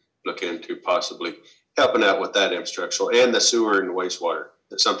can look into possibly helping out with that infrastructure and the sewer and wastewater.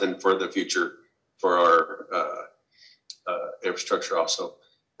 That's something for the future for our infrastructure also.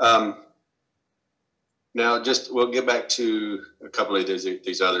 Now, we'll get back to a couple of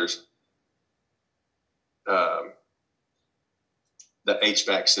these others. The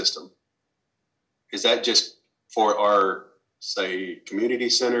HVAC system, is that just for our, say, community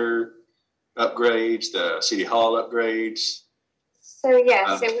center upgrades, the city hall upgrades? So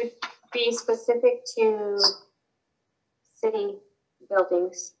yes, it would be specific to city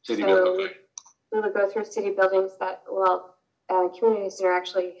buildings. City so buildings. Okay. We would go through city buildings that, community center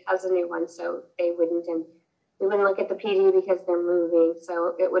actually has a new one, so they wouldn't, and we wouldn't look at the PD because they're moving.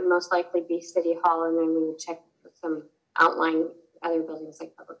 So it would most likely be city hall, and then we would check some outlying other buildings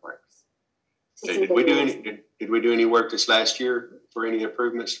like public works. Okay. Did we do any work this last year for any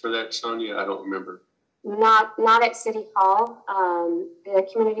improvements for that, Sonia? I don't remember. Not at City Hall. The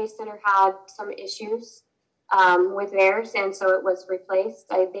community center had some issues with theirs, and so it was replaced.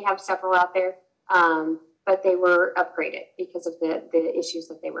 They have several out there, but they were upgraded because of the issues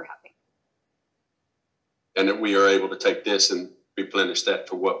that they were having. And that we are able to take this and replenish that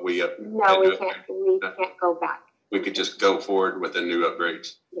for what we No, we can't. We can't go back. We could just go forward with the new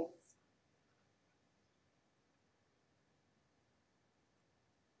upgrades. Yes.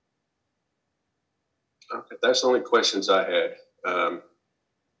 Okay, that's the only questions I had.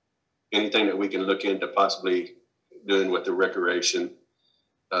 Anything that we can look into possibly doing with the recreation,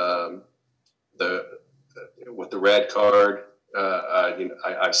 with the RAD card,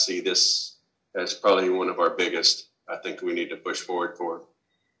 I see this as probably one of our biggest. I think we need to push forward for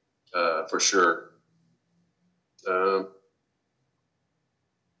sure.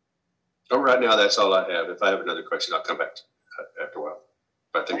 Right now, that's all I have. If I have another question, I'll come back after a while.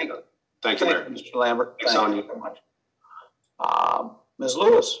 But thank you. Thank you, Mayor. Mr. Lambert. Thanks, Thank you very much. Ms.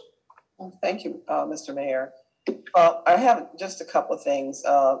 Lewis. Well, thank you, Mr. Mayor. I have just a couple of things.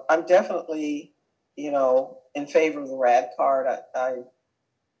 I'm definitely, in favor of the RAD card.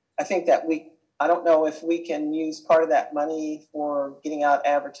 I I think that I don't know if we can use part of that money for getting out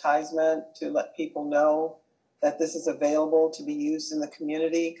advertisement to let people know that this is available to be used in the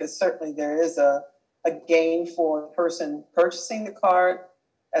community, because certainly there is a gain for the person purchasing the card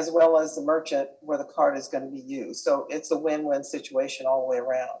as well as the merchant where the card is going to be used. So it's a win-win situation all the way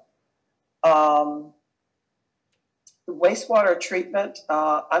around. Wastewater treatment,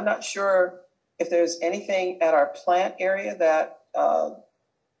 I'm not sure if there's anything at our plant area that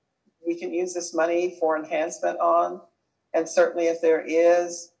we can use this money for enhancement on. And certainly if there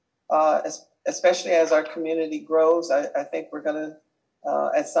is, especially as our community grows, I think we're going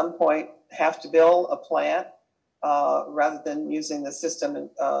to, at some point, have to build a plant rather than using the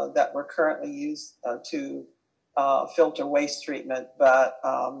system that we're currently used to filter waste treatment. But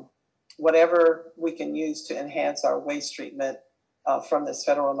whatever we can use to enhance our waste treatment from this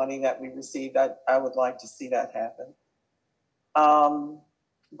federal money that we received, I would like to see that happen.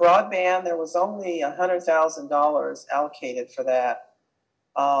 Broadband, there was only $100,000 allocated for that.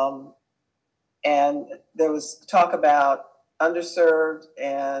 And there was talk about underserved,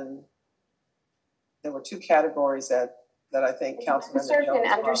 and there were two categories that I think Councilmember Jones underserved and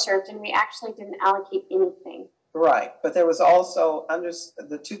underserved, and we actually didn't allocate anything. Right, but there was also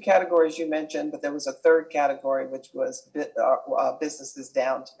the two categories you mentioned, but there was a third category, which was businesses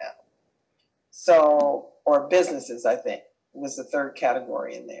downtown. So, or businesses, I think, was the third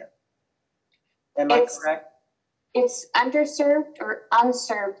category in there. Am I correct? It's underserved or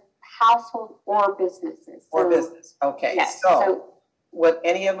unserved household or businesses. Or business, okay. Yes, so would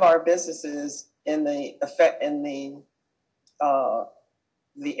any of our businesses in the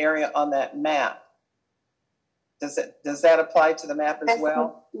area on that map, does that apply to the map as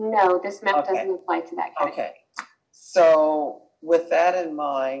well? No, this map doesn't apply to that category. Okay, so with that in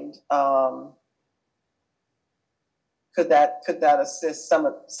mind, could that assist some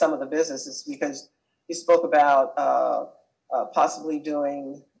of the businesses? Because you spoke about possibly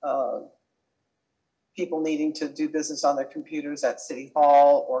doing people needing to do business on their computers at City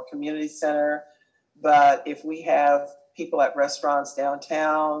Hall or community center, but if we have people at restaurants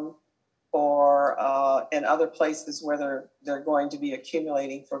downtown or in other places where they're going to be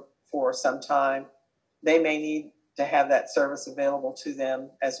accumulating for some time, they may need to have that service available to them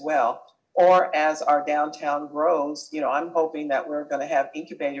as well. Or as our downtown grows, I'm hoping that we're going to have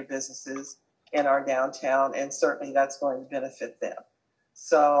incubator businesses in our downtown, and certainly that's going to benefit them.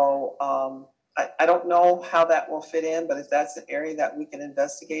 So I don't know how that will fit in, but if that's an area that we can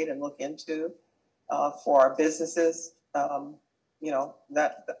investigate and look into for our businesses,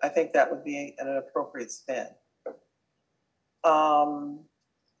 that I think that would be an appropriate spend.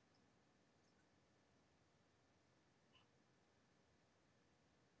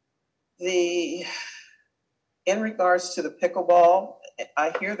 In regards to the pickleball,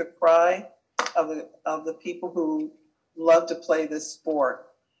 I hear the cry of the people who love to play this sport.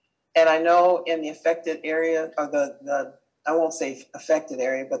 And I know in the affected area, or I won't say affected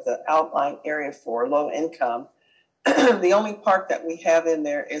area, but the outlying area for low income, the only park that we have in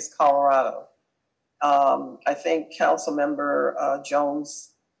there is Colorado. I think Councilmember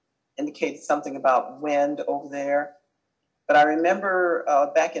Jones indicated something about wind over there. But I remember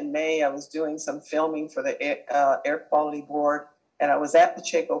back in May, I was doing some filming for the Air Quality Board, and I was at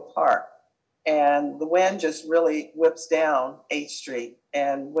Pacheco Park, and the wind just really whips down 8th Street.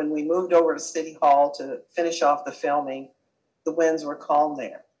 And when we moved over to City Hall to finish off the filming, the winds were calm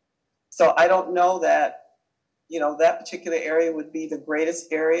there. So I don't know that, that particular area would be the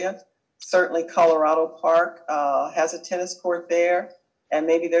greatest area. Certainly Colorado Park has a tennis court there, and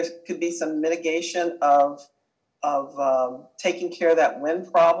maybe there could be some mitigation of taking care of that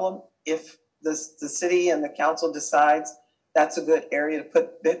wind problem if the city and the council decides that's a good area to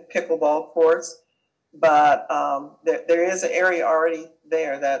put pickleball courts. But there is an area already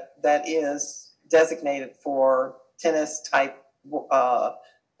there that is designated for tennis type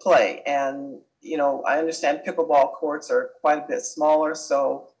play. And, I understand pickleball courts are quite a bit smaller.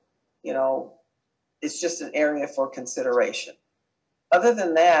 So, it's just an area for consideration. Other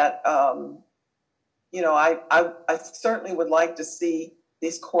than that, I certainly would like to see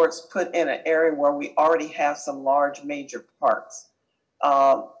these courts put in an area where we already have some large major parks.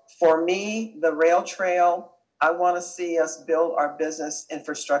 For me, the rail trail, I want to see us build our business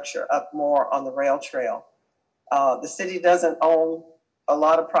infrastructure up more on the rail trail. The city doesn't own a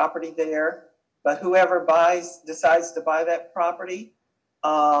lot of property there, but whoever decides to buy that property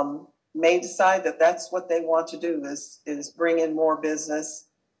may decide that that's what they want to do is bring in more business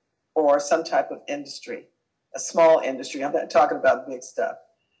or some type of industry, a small industry. I'm not talking about big stuff,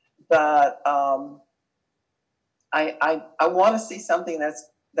 but I want to see something that's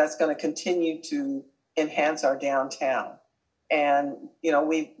that's going to continue to enhance our downtown. And, you know,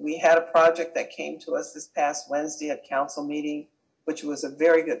 we had a project that came to us this past Wednesday at council meeting, which was a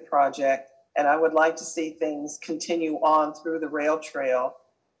very good project. And I would like to see things continue on through the rail trail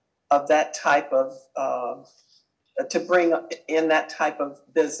of that type of, to bring in that type of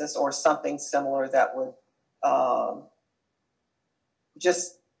business or something similar that would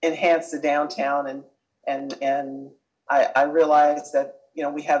just enhance the downtown. And I realize that, you know,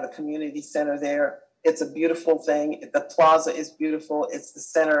 we have the community center there. It's a beautiful thing. The plaza is beautiful. It's the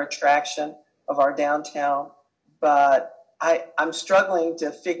center attraction of our downtown. But I'm struggling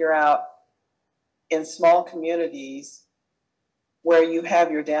to figure out in small communities where you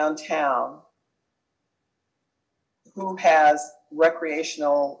have your downtown, who has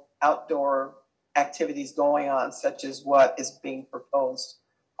recreational outdoor activities going on, such as what is being proposed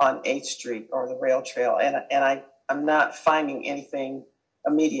on 8th Street or the rail trail. And I'm not finding anything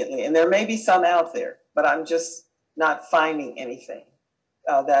immediately. And there may be some out there, but I'm just not finding anything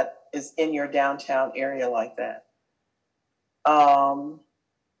that is in your downtown area like that.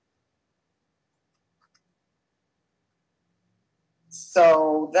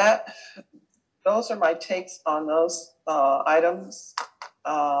 So those are my takes on those items.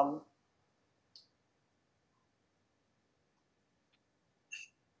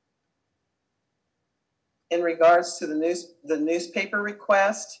 In regards to the newspaper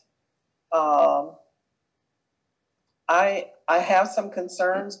request, I have some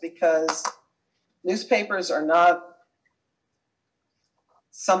concerns because newspapers are not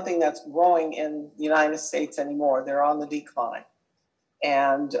something that's growing in the United States anymore. They're on the decline.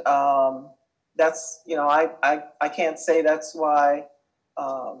 And that's, you know, I can't say that's why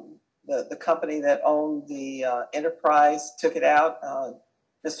the company that owned the enterprise took it out.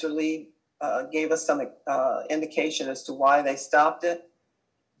 Mr. Lee gave us some indication as to why they stopped it,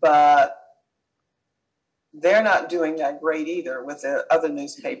 but they're not doing that great either with the other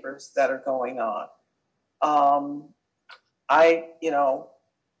newspapers that are going on. I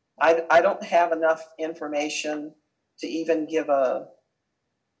don't have enough information to even give an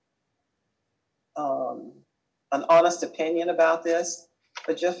honest opinion about this,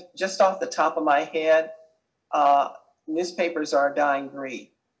 but just off the top of my head, newspapers are a dying breed.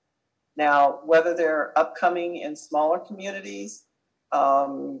 Now, whether they're upcoming in smaller communities,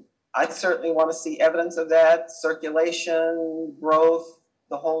 I certainly want to see evidence of that, circulation, growth,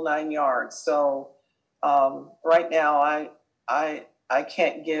 the whole 9 yards. So right now, I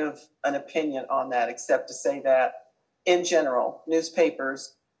can't give an opinion on that except to say that in general,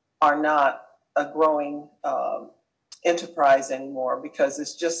 newspapers are not a growing enterprise anymore because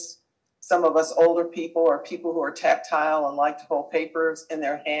it's just some of us older people or people who are tactile and like to hold papers in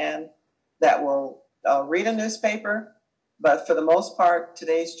their hand that will read a newspaper. But for the most part,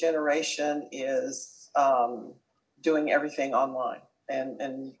 today's generation is doing everything online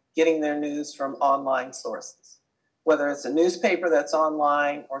and getting their news from online sources, whether it's a newspaper that's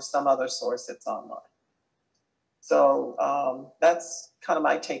online or some other source that's online. So that's kind of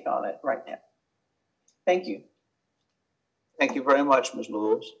my take on it right now. Thank you. Thank you very much, Ms.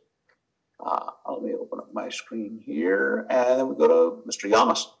 Lewis. Let me open up my screen here, and then we go to Mr.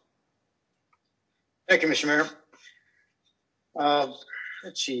 Yamas. Thank you, Mr. Mayor.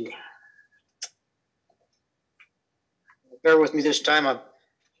 Let's see. Bear with me this time.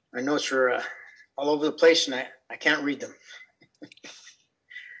 My notes are all over the place, and I can't read them.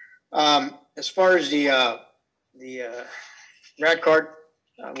 As far as the RAD card,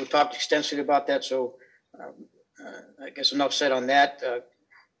 we talked extensively about that, so I guess enough said on that. I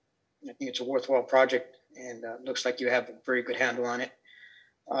think it's a worthwhile project, and looks like you have a very good handle on it.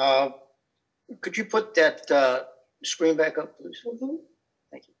 Could you put that screen back up, please? Mm-hmm.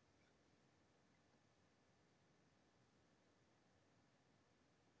 Thank you.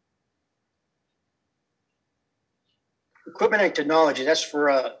 Equipment and technology, that's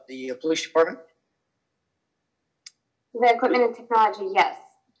for the police department? The equipment and technology, yes.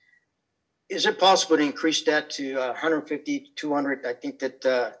 Is it possible to increase that to 150, 200? I think that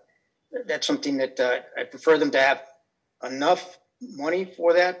that's something that I prefer them to have enough money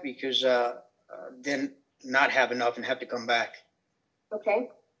for that, because then not have enough and have to come back. Okay.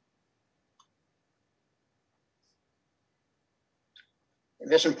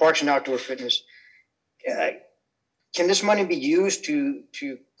 Investment parks and outdoor fitness. Can this money be used to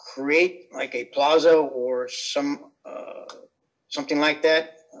create like a plaza or something like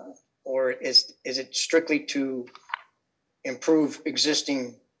that, or is it strictly to improve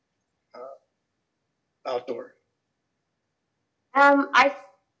existing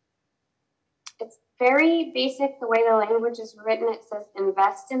very basic, the way the language is written. It says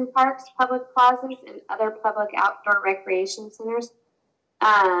invest in parks, public plazas, and other public outdoor recreation centers,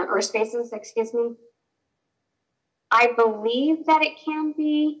 or spaces, excuse me. I believe that it can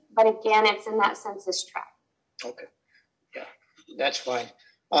be, but again, it's in that census tract. Okay, yeah, that's fine.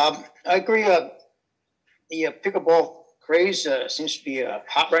 I agree. The pickleball craze seems to be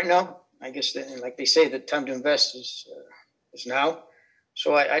hot right now. I guess, like they say, the time to invest is now.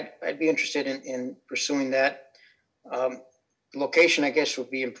 So I'd be interested in pursuing that. Location, I guess,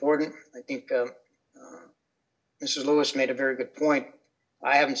 would be important. I think Mrs. Lewis made a very good point.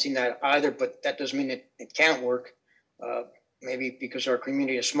 I haven't seen that either, but that doesn't mean it can't work. Maybe because our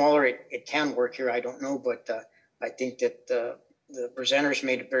community is smaller, it can work here. I don't know, but I think that the presenters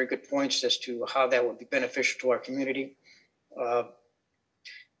made very good points as to how that would be beneficial to our community.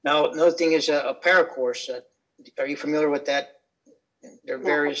 Now, another thing is a paracourse. Are you familiar with that? There are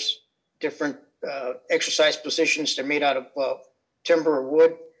various different exercise positions. They're made out of timber or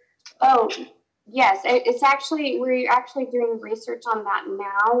wood. Oh, yes. It's actually, we're actually doing research on that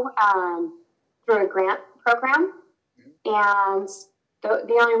now through a grant program. And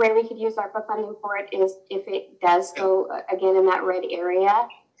the only way we could use ARPA funding for it is if it does go, again, in that red area.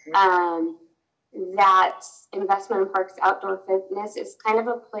 That investment in parks outdoor fitness is kind of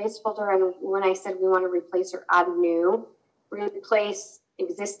a placeholder. And when I said we want to replace or add new, replace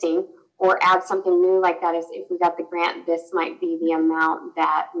existing or add something new like that, is if we got the grant, this might be the amount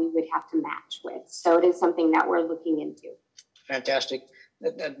that we would have to match with. So it is something that we're looking into. Fantastic.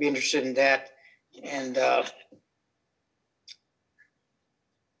 I'd be interested in that. And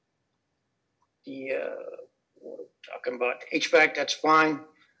talking about HVAC, that's fine.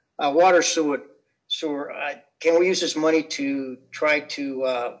 Water, sewer. Can we use this money to try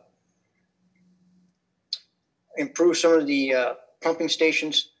to improve some of the pumping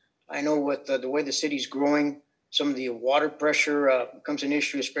stations? I know with the way the city's growing, some of the water pressure becomes an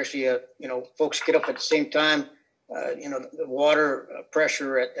issue, especially, folks get up at the same time. The water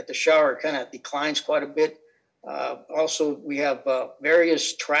pressure at the shower kind of declines quite a bit. Also, we have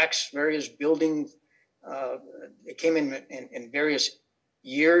various tracks, various buildings. It came in various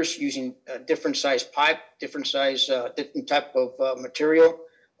years using different size pipe, different type of material,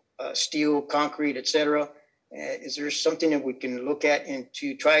 steel, concrete, etc. Is there something that we can look at and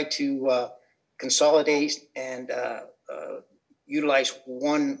to try to consolidate and utilize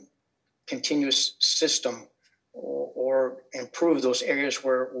one continuous system or improve those areas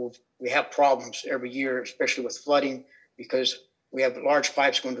where we have problems every year, especially with flooding, because we have large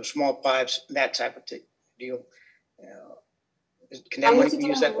pipes going to small pipes, that type of deal. Can that money be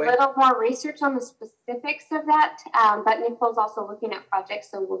used that way? I need to do a little more research on the specifics of that, but Nicole's also looking at projects,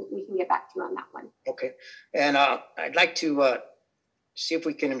 so we can get back to you on that one. Okay, and I'd like to see if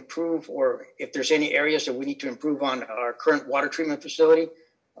we can improve, or if there's any areas that we need to improve on our current water treatment facility,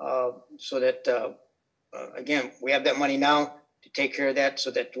 so that again, we have that money now to take care of that,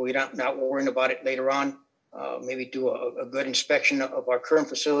 so that we're not worrying about it later on. Maybe do a good inspection of our current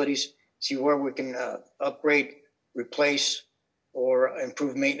facilities, see where we can upgrade, replace, or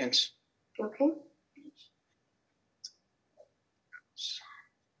improve maintenance. Okay.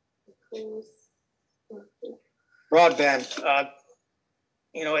 Broadband,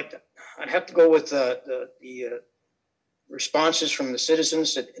 I'd have to go with the responses from the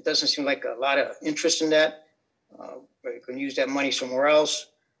citizens. It doesn't seem like a lot of interest in that. We can use that money somewhere else.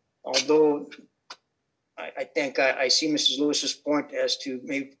 Although I think I see Mrs. Lewis's point as to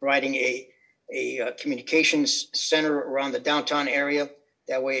maybe providing a communications center around the downtown area.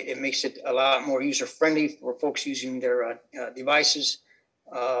 That way it makes it a lot more user-friendly for folks using their devices.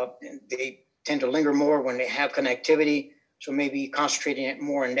 And they tend to linger more when they have connectivity. So maybe concentrating it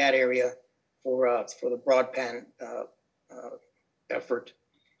more in that area for the broadband effort.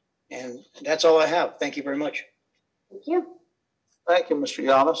 And that's all I have. Thank you very much. Thank you. Thank you, Mr.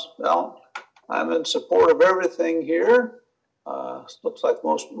 Llamas. Well, I'm in support of everything here. Looks like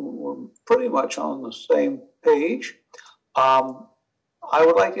we're pretty much on the same page. I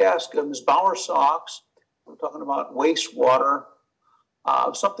would like to ask Ms. Bauer-Sox, we're talking about wastewater,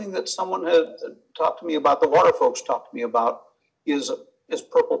 something that someone had talked to me about, the water folks talked to me about, is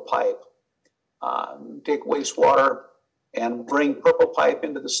purple pipe. Take wastewater and bring purple pipe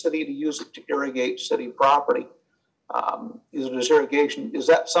into the city to use it to irrigate city property. Irrigation, is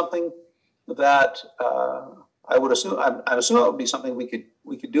that something that I would assume, I assume it would be something we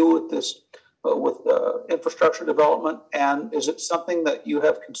could do with this, with infrastructure development? And is it something that you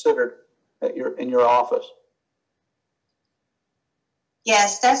have considered in your office?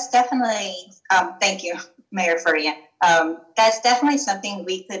 Yes, that's definitely, thank you, Mayor Furrian. That's definitely something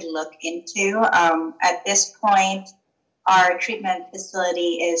we could look into. At this point, our treatment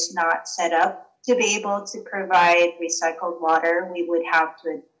facility is not set up to be able to provide recycled water. We would have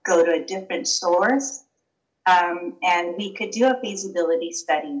to go to a different source. And we could do a feasibility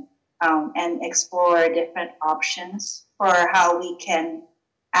study and explore different options for how we can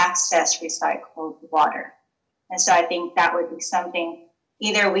access recycled water. And so I think that would be something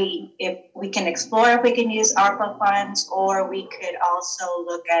either if we can explore if we can use ARPA funds, or we could also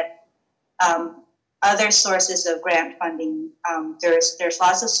look at other sources of grant funding. There's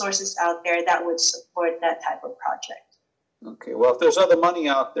lots of sources out there that would support that type of project. Okay, well, if there's other money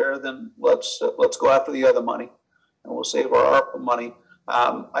out there, then let's go after the other money, and we'll save our ARPA money.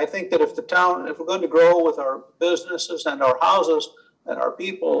 I think that if we're going to grow with our businesses and our houses and our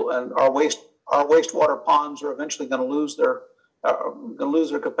people, and our wastewater ponds are eventually going to lose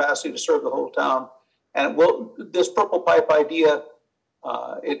their capacity to serve the whole town. And this purple pipe idea,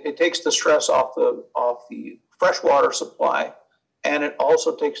 it takes the stress off the freshwater supply, and it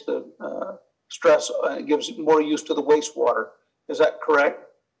also takes the stress, it gives more use to the wastewater. Is that correct?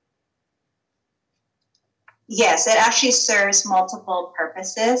 Yes, it actually serves multiple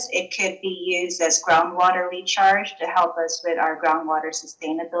purposes. It could be used as groundwater recharge to help us with our groundwater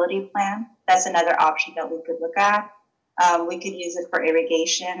sustainability plan. That's another option that we could look at. We could use it for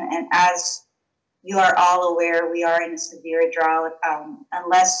irrigation. And as you are all aware, we are in a severe drought.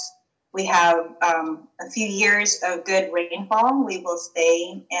 Unless we have a few years of good rainfall, we will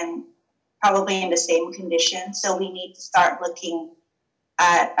stay probably in the same condition. So we need to start looking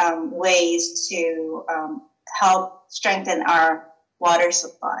at ways to help strengthen our water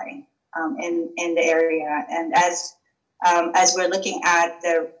supply in the area. And as we're looking at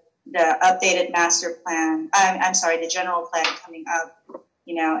the updated master plan, the general plan coming up,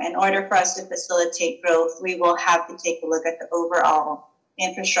 in order for us to facilitate growth, we will have to take a look at the overall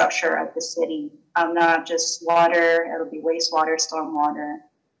infrastructure of the city, not just water, it'll be wastewater, stormwater,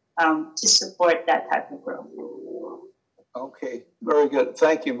 to support that type of growth. Okay, very good.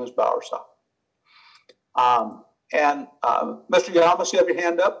 Thank you, Ms. Bowersock. Mr. Yamas, you have your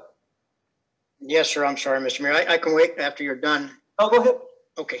hand up? Yes, sir. I'm sorry, Mr. Mayor. I can wait after you're done. Oh, go ahead.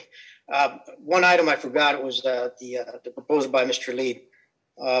 Okay. One item I forgot was the proposal by Mr. Lee.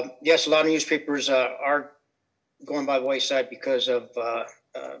 Yes, a lot of newspapers are going by the wayside because of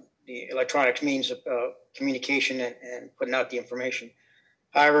the electronic means of communication and putting out the information.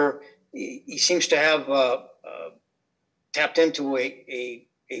 However, he seems to have tapped into a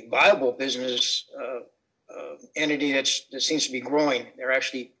viable business entity that seems to be growing. They're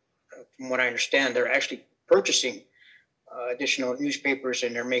actually, from what I understand, they're actually purchasing additional newspapers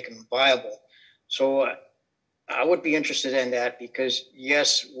and they're making them viable. So I would be interested in that because,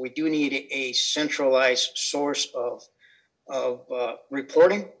 yes, we do need a centralized source of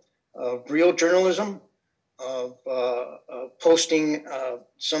reporting, of real journalism, of posting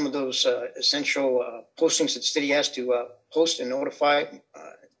some of those essential postings that the city has to post and notify,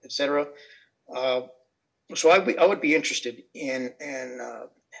 et cetera. So I would be interested in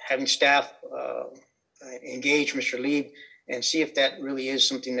having staff engage Mr. Lee and see if that really is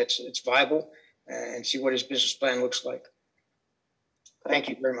something it's viable and see what his business plan looks like. Thank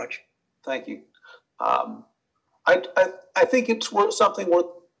you very much. Thank you. I think it's something worth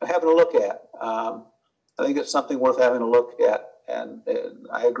having a look at. I think it's something worth having a look at, and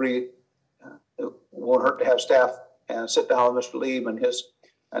I agree. It won't hurt to have staff and sit down with Mr. Lee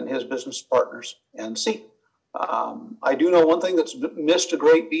and his business partners and see. I do know one thing that's missed a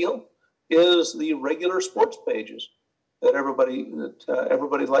great deal is the regular sports pages that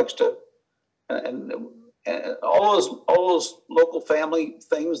everybody likes to, and all those local family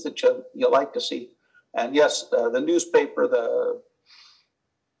things that you like to see. And yes, the newspaper, the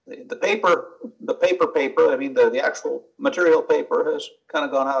paper. I mean, the actual material paper has kind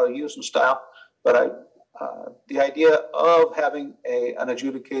of gone out of use and style. But the idea of having an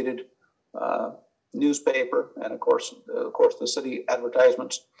adjudicated newspaper, and of course the city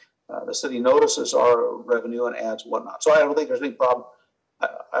advertisements, the city notices our revenue and ads and whatnot. So I don't think there's any problem.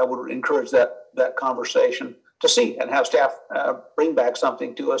 I would encourage that conversation to see and have staff bring back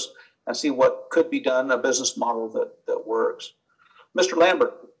something to us and see what could be done, a business model that works. Mr.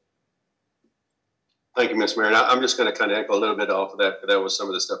 Lambert. Thank you, Ms. Mayor. And I'm just going to kind of echo a little bit off of that, because that was some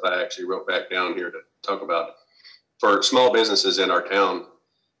of the stuff I actually wrote back down here to talk about. For small businesses in our town,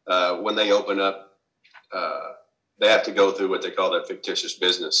 when they open up, they have to go through what they call their fictitious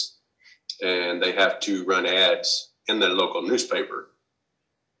business, and they have to run ads in their local newspaper.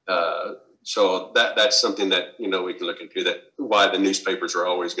 So that's something that, we can look into, that why the newspapers are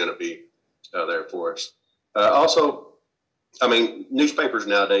always going to be there for us. Also, I mean, newspapers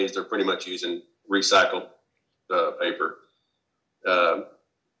nowadays, they're pretty much using recycled paper.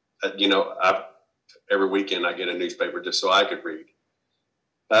 You know, every weekend I get a newspaper just so I could read.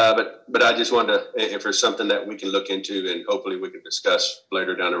 But I just wanted to, if there's something that we can look into and hopefully we can discuss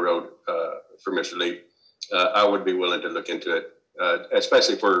later down the road for Mr. Lee, I would be willing to look into it,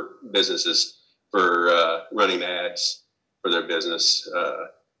 especially for businesses, for running ads for their business.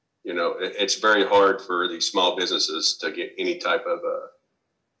 You know, it's very hard for these small businesses to get any type of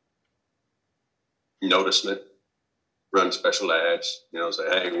noticement, run special ads, you know, say,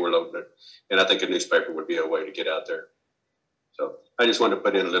 hey, we're loading it. And I think a newspaper would be a way to get out there. So I just wanted to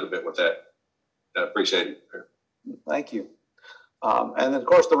put in a little bit with that. I appreciate it. Thank you. And then, of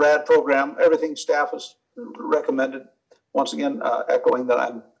course, the RAD program, everything staff has recommended. Once again, echoing that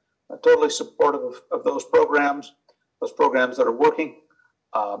I'm totally supportive of those programs that are working.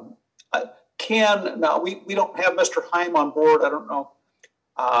 Now we don't have Mr. Heim on board. I don't know.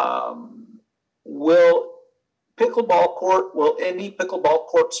 Will any pickleball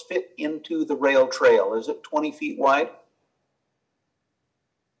courts fit into the rail trail? Is it 20 feet wide?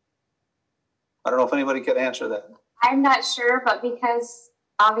 I don't know if anybody could answer that. I'm not sure, but because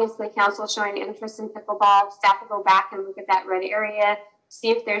obviously council showing interest in pickleball, staff will go back and look at that red area, see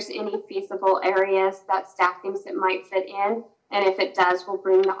if there's any feasible areas that staff thinks it might fit in. And if it does, we'll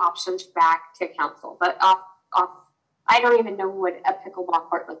bring the options back to council. But I don't even know what a pickleball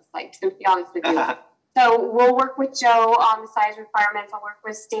court looks like, to be honest with you. So we'll work with Joe on the size requirements. I'll work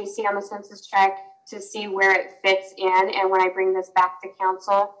with Stacy on the census tract to see where it fits in. And when I bring this back to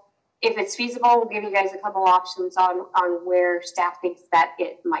council, if it's feasible, we'll give you guys a couple options on where staff thinks that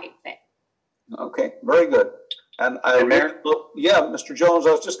it might fit. Okay, very good. And yeah, Mr. Jones,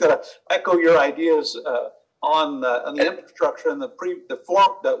 I was just going to echo your ideas on the infrastructure and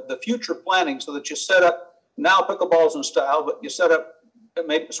the future planning, so that you set up now pickleball's in style, but you set up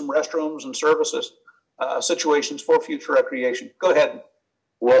maybe some restrooms and services situations for future recreation. Go ahead.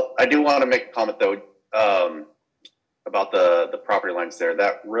 Well, I do want to make a comment though. About the property lines there,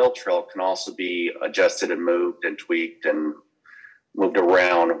 that rail trail can also be adjusted and moved and tweaked and moved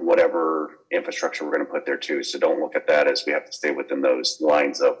around whatever infrastructure we're going to put there too. So don't look at that as we have to stay within those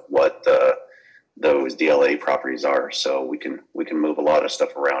lines of what those DLA properties are. So we can move a lot of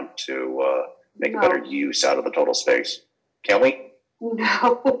stuff around to make a better use out of the total space. Can we?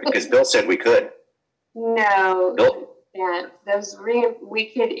 No. Because Bill said we could. No. Bill? Yeah,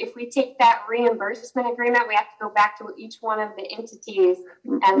 we could, if we take that reimbursement agreement, we have to go back to each one of the entities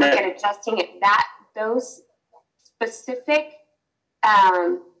and look at adjusting it. Those specific,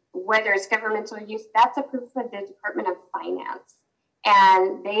 whether it's governmental use, that's approved by the Department of Finance.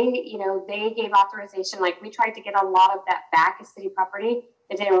 And they gave authorization. Like, we tried to get a lot of that back as city property.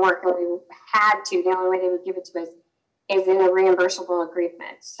 It didn't work, and we had to. The only way they would give it to us is in a reimbursable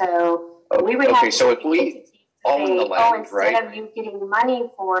agreement. So we would have to. So if we own the land, instead of you getting money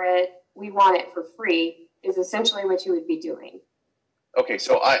for it, we want it for free, is essentially what you would be doing. Okay,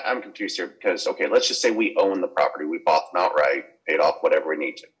 so I'm confused here because, okay, let's just say we own the property. We bought them outright, paid off whatever we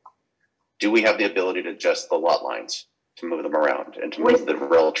need to. Do we have the ability to adjust the lot lines, to move them around and to move the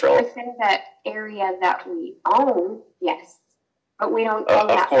rail trail? Within that area that we own, yes. But we don't own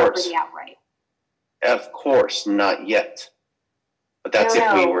that property outright. Of course, not yet. But that's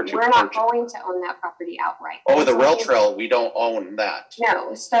if we were to we're not going to own that property outright. Oh, the rail trail, we don't own that.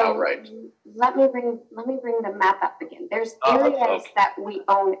 No, so outright. Let me bring the map up again. There's areas that we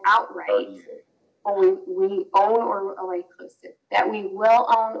own outright, or we own or already posted, that we will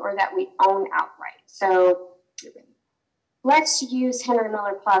own or that we own outright. So let's use Henry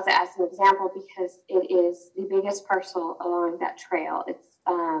Miller Plaza as an example because it is the biggest parcel along that trail. It's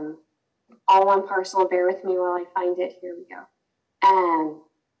all one parcel. Bear with me while I find it. Here we go. And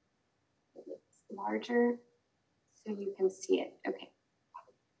it's larger so you can see it. Okay.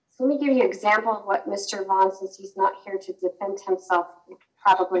 So let me give you an example of what Mr. Vaughn, since he's not here to defend himself,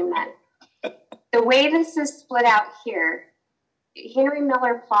 probably meant. The way this is split out here, Henry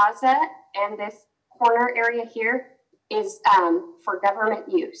Miller Plaza and this corner area here is for government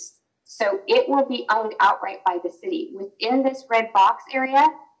use. So it will be owned outright by the city. Within this red box area,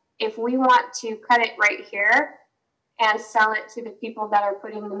 if we want to cut it right here, and sell it to the people that are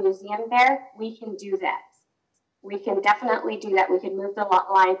putting the museum there, we can do that. We can definitely do that. We can move the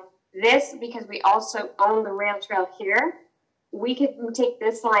lot line. This, because we also own the rail trail here, we could take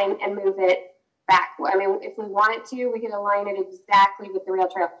this line and move it back. I mean, if we wanted to, we could align it exactly with the rail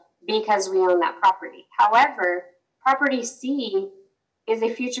trail because we own that property. However, property C is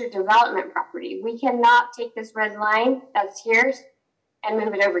a future development property. We cannot take this red line that's here and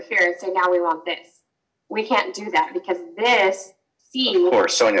move it over here and say, now we want this. we can't do that because this C. Of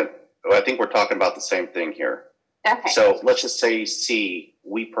course, Sonia, I think we're talking about the same thing here. Okay. So let's just say C,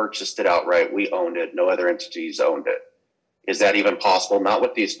 we purchased it outright. We owned it. No other entities owned it. Is that even possible? Not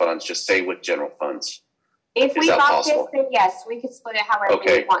with these funds, just say with general funds. If we bought this, then yes, we could split it however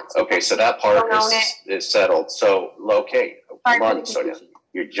we want to. Okay, so that part is settled. So, okay, hold on, Sonia.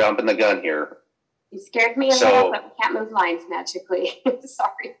 You're jumping the gun here. You scared me a little, but we can't move lines magically.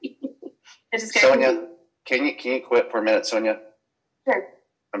 Sorry. Sonia, can you quit for a minute, Sonia? Sure.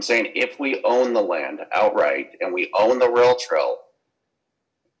 I'm saying if we own the land outright and we own the rail trail,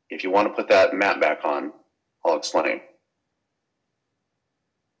 if you want to put that map back on, I'll explain.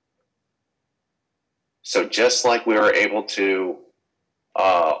 So just like we were able to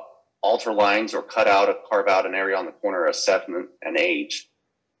alter lines or carve out an area on the corner of 7th and H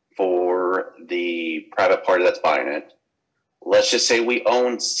for the private party that's buying it, let's just say we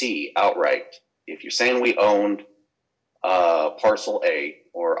own C outright. If you're saying we owned parcel A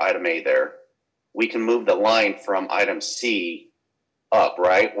or item A there, we can move the line from item C up,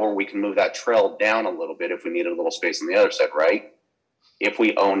 right? Or we can move that trail down a little bit if we needed a little space on the other side, right? If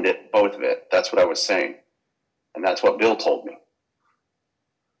we owned it, both of it. That's what I was saying. And that's what Bill told me.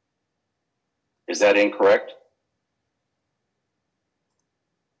 Is that incorrect?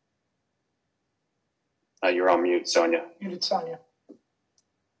 You're on mute, Sonia. Muted, Sonia.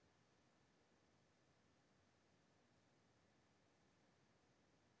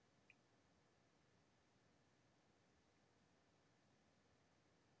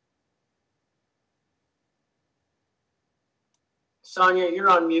 Sonia, you're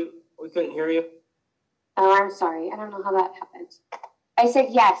on mute. We couldn't hear you. Oh, I'm sorry. I don't know how that happened. I said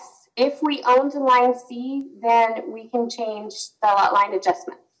yes. If we own the line C, then we can change the lot line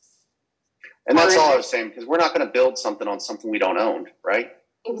adjustments. And that's all I was saying, because we're not going to build something on something we don't own, right?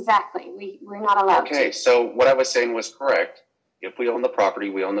 Exactly. We're not allowed to. Okay, so what I was saying was correct. If we own the property,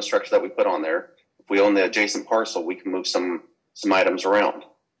 we own the structure that we put on there. If we own the adjacent parcel, we can move some items around,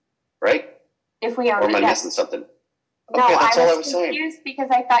 right? If we own it, or am I yes. missing something? No, okay, that's all I was confused saying. Because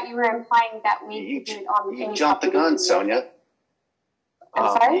I thought you were implying that we could do it on You jumped the gun, Sonia.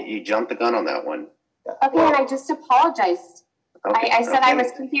 I'm sorry? You jumped the gun on that one. Okay, well, and I just apologized. Okay, I said I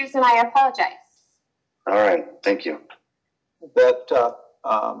was confused and I apologize. All right, thank you. That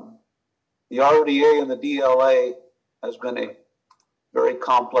the RDA and the DLA has been a very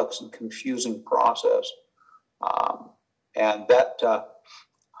complex and confusing process. And that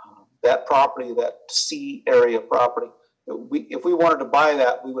property, that C area property, if we wanted to buy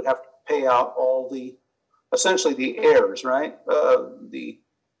that, we would have to pay out all essentially the heirs, right?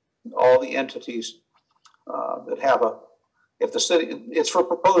 All the entities that have if the city, it's for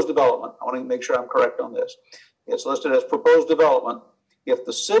proposed development. I want to make sure I'm correct on this. It's listed as proposed development. If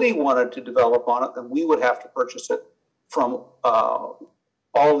the city wanted to develop on it, then we would have to purchase it from all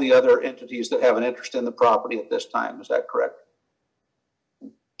the other entities that have an interest in the property at this time. Is that correct?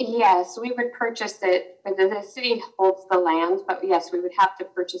 Yes, we would purchase it, but the city holds the land, but yes, we would have to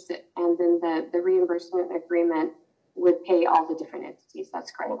purchase it, and then the reimbursement agreement would pay all the different entities. That's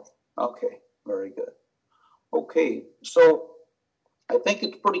correct. Okay, very good. Okay, so I think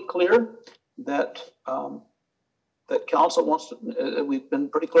it's pretty clear that that council wants to, we've been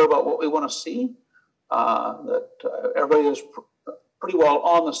pretty clear about what we want to see, that everybody is pretty well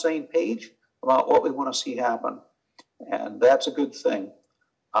on the same page about what we want to see happen, and that's a good thing.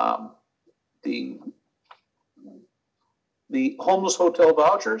 The homeless hotel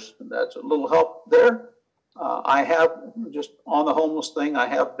vouchers, that's a little help there. I have, just on the homeless thing, I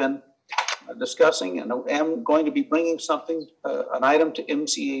have been discussing and am going to be bringing something, an item to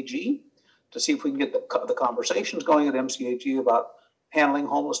MCAG to see if we can get the conversations going at MCAG about handling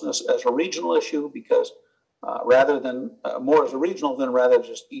homelessness as a regional issue, because rather than more as a regional than rather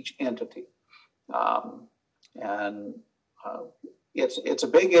just each entity. It's a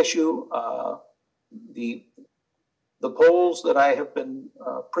big issue. The polls that I have been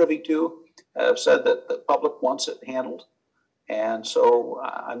privy to have said that the public wants it handled. And so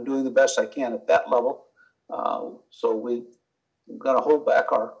I'm doing the best I can at that level. So we've got to hold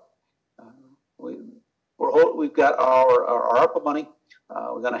back we've got our ARPA money.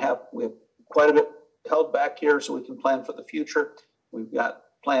 We have quite a bit held back here so we can plan for the future. We've got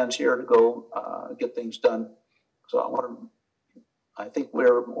plans here to go get things done. So I think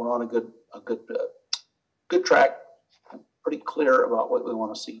we're on a good track. Pretty clear about what we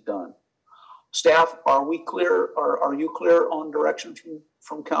want to see done. Staff, are we clear? Are you clear on direction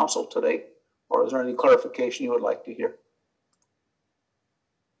from council today? Or is there any clarification you would like to hear?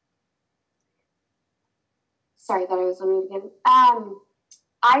 Sorry, that I was on mute again.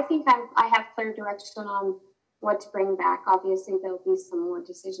 I think I have clear direction on what to bring back. Obviously, there'll be some more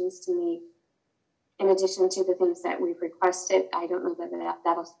decisions to make in addition to the things that we've requested. I don't know that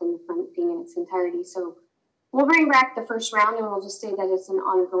that'll spend the funding in its entirety. So we'll bring back the first round and we'll just say that it's an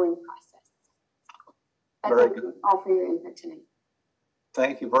ongoing process. Very good. All for your input tonight.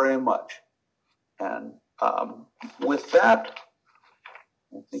 Thank you very much. And with that,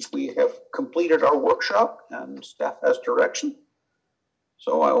 I think we have completed our workshop and staff has direction.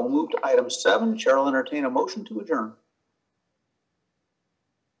 So I will move to item 7. Chair will entertain a motion to adjourn.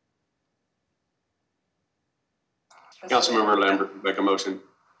 Councilmember Lambert, make a motion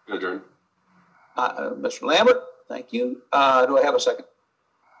to adjourn. Mr. Lambert, thank you. Do I have a second?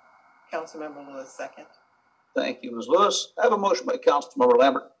 Councilmember Lewis, second. Thank you, Ms. Lewis. I have a motion by Councilmember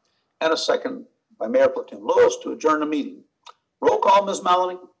Lambert and a second by Mayor Pro Tem Lewis to adjourn the meeting. Roll call, Ms.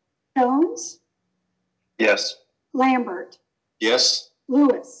 Maloney. Jones? Yes. Lambert? Yes.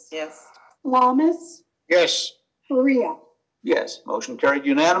 Lewis? Yes. Lamas? Yes. Faria? Yes, motion carried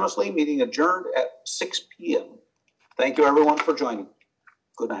unanimously. Meeting adjourned at 6 p.m. Thank you, everyone, for joining.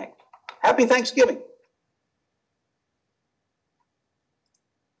 Good night. Happy Thanksgiving.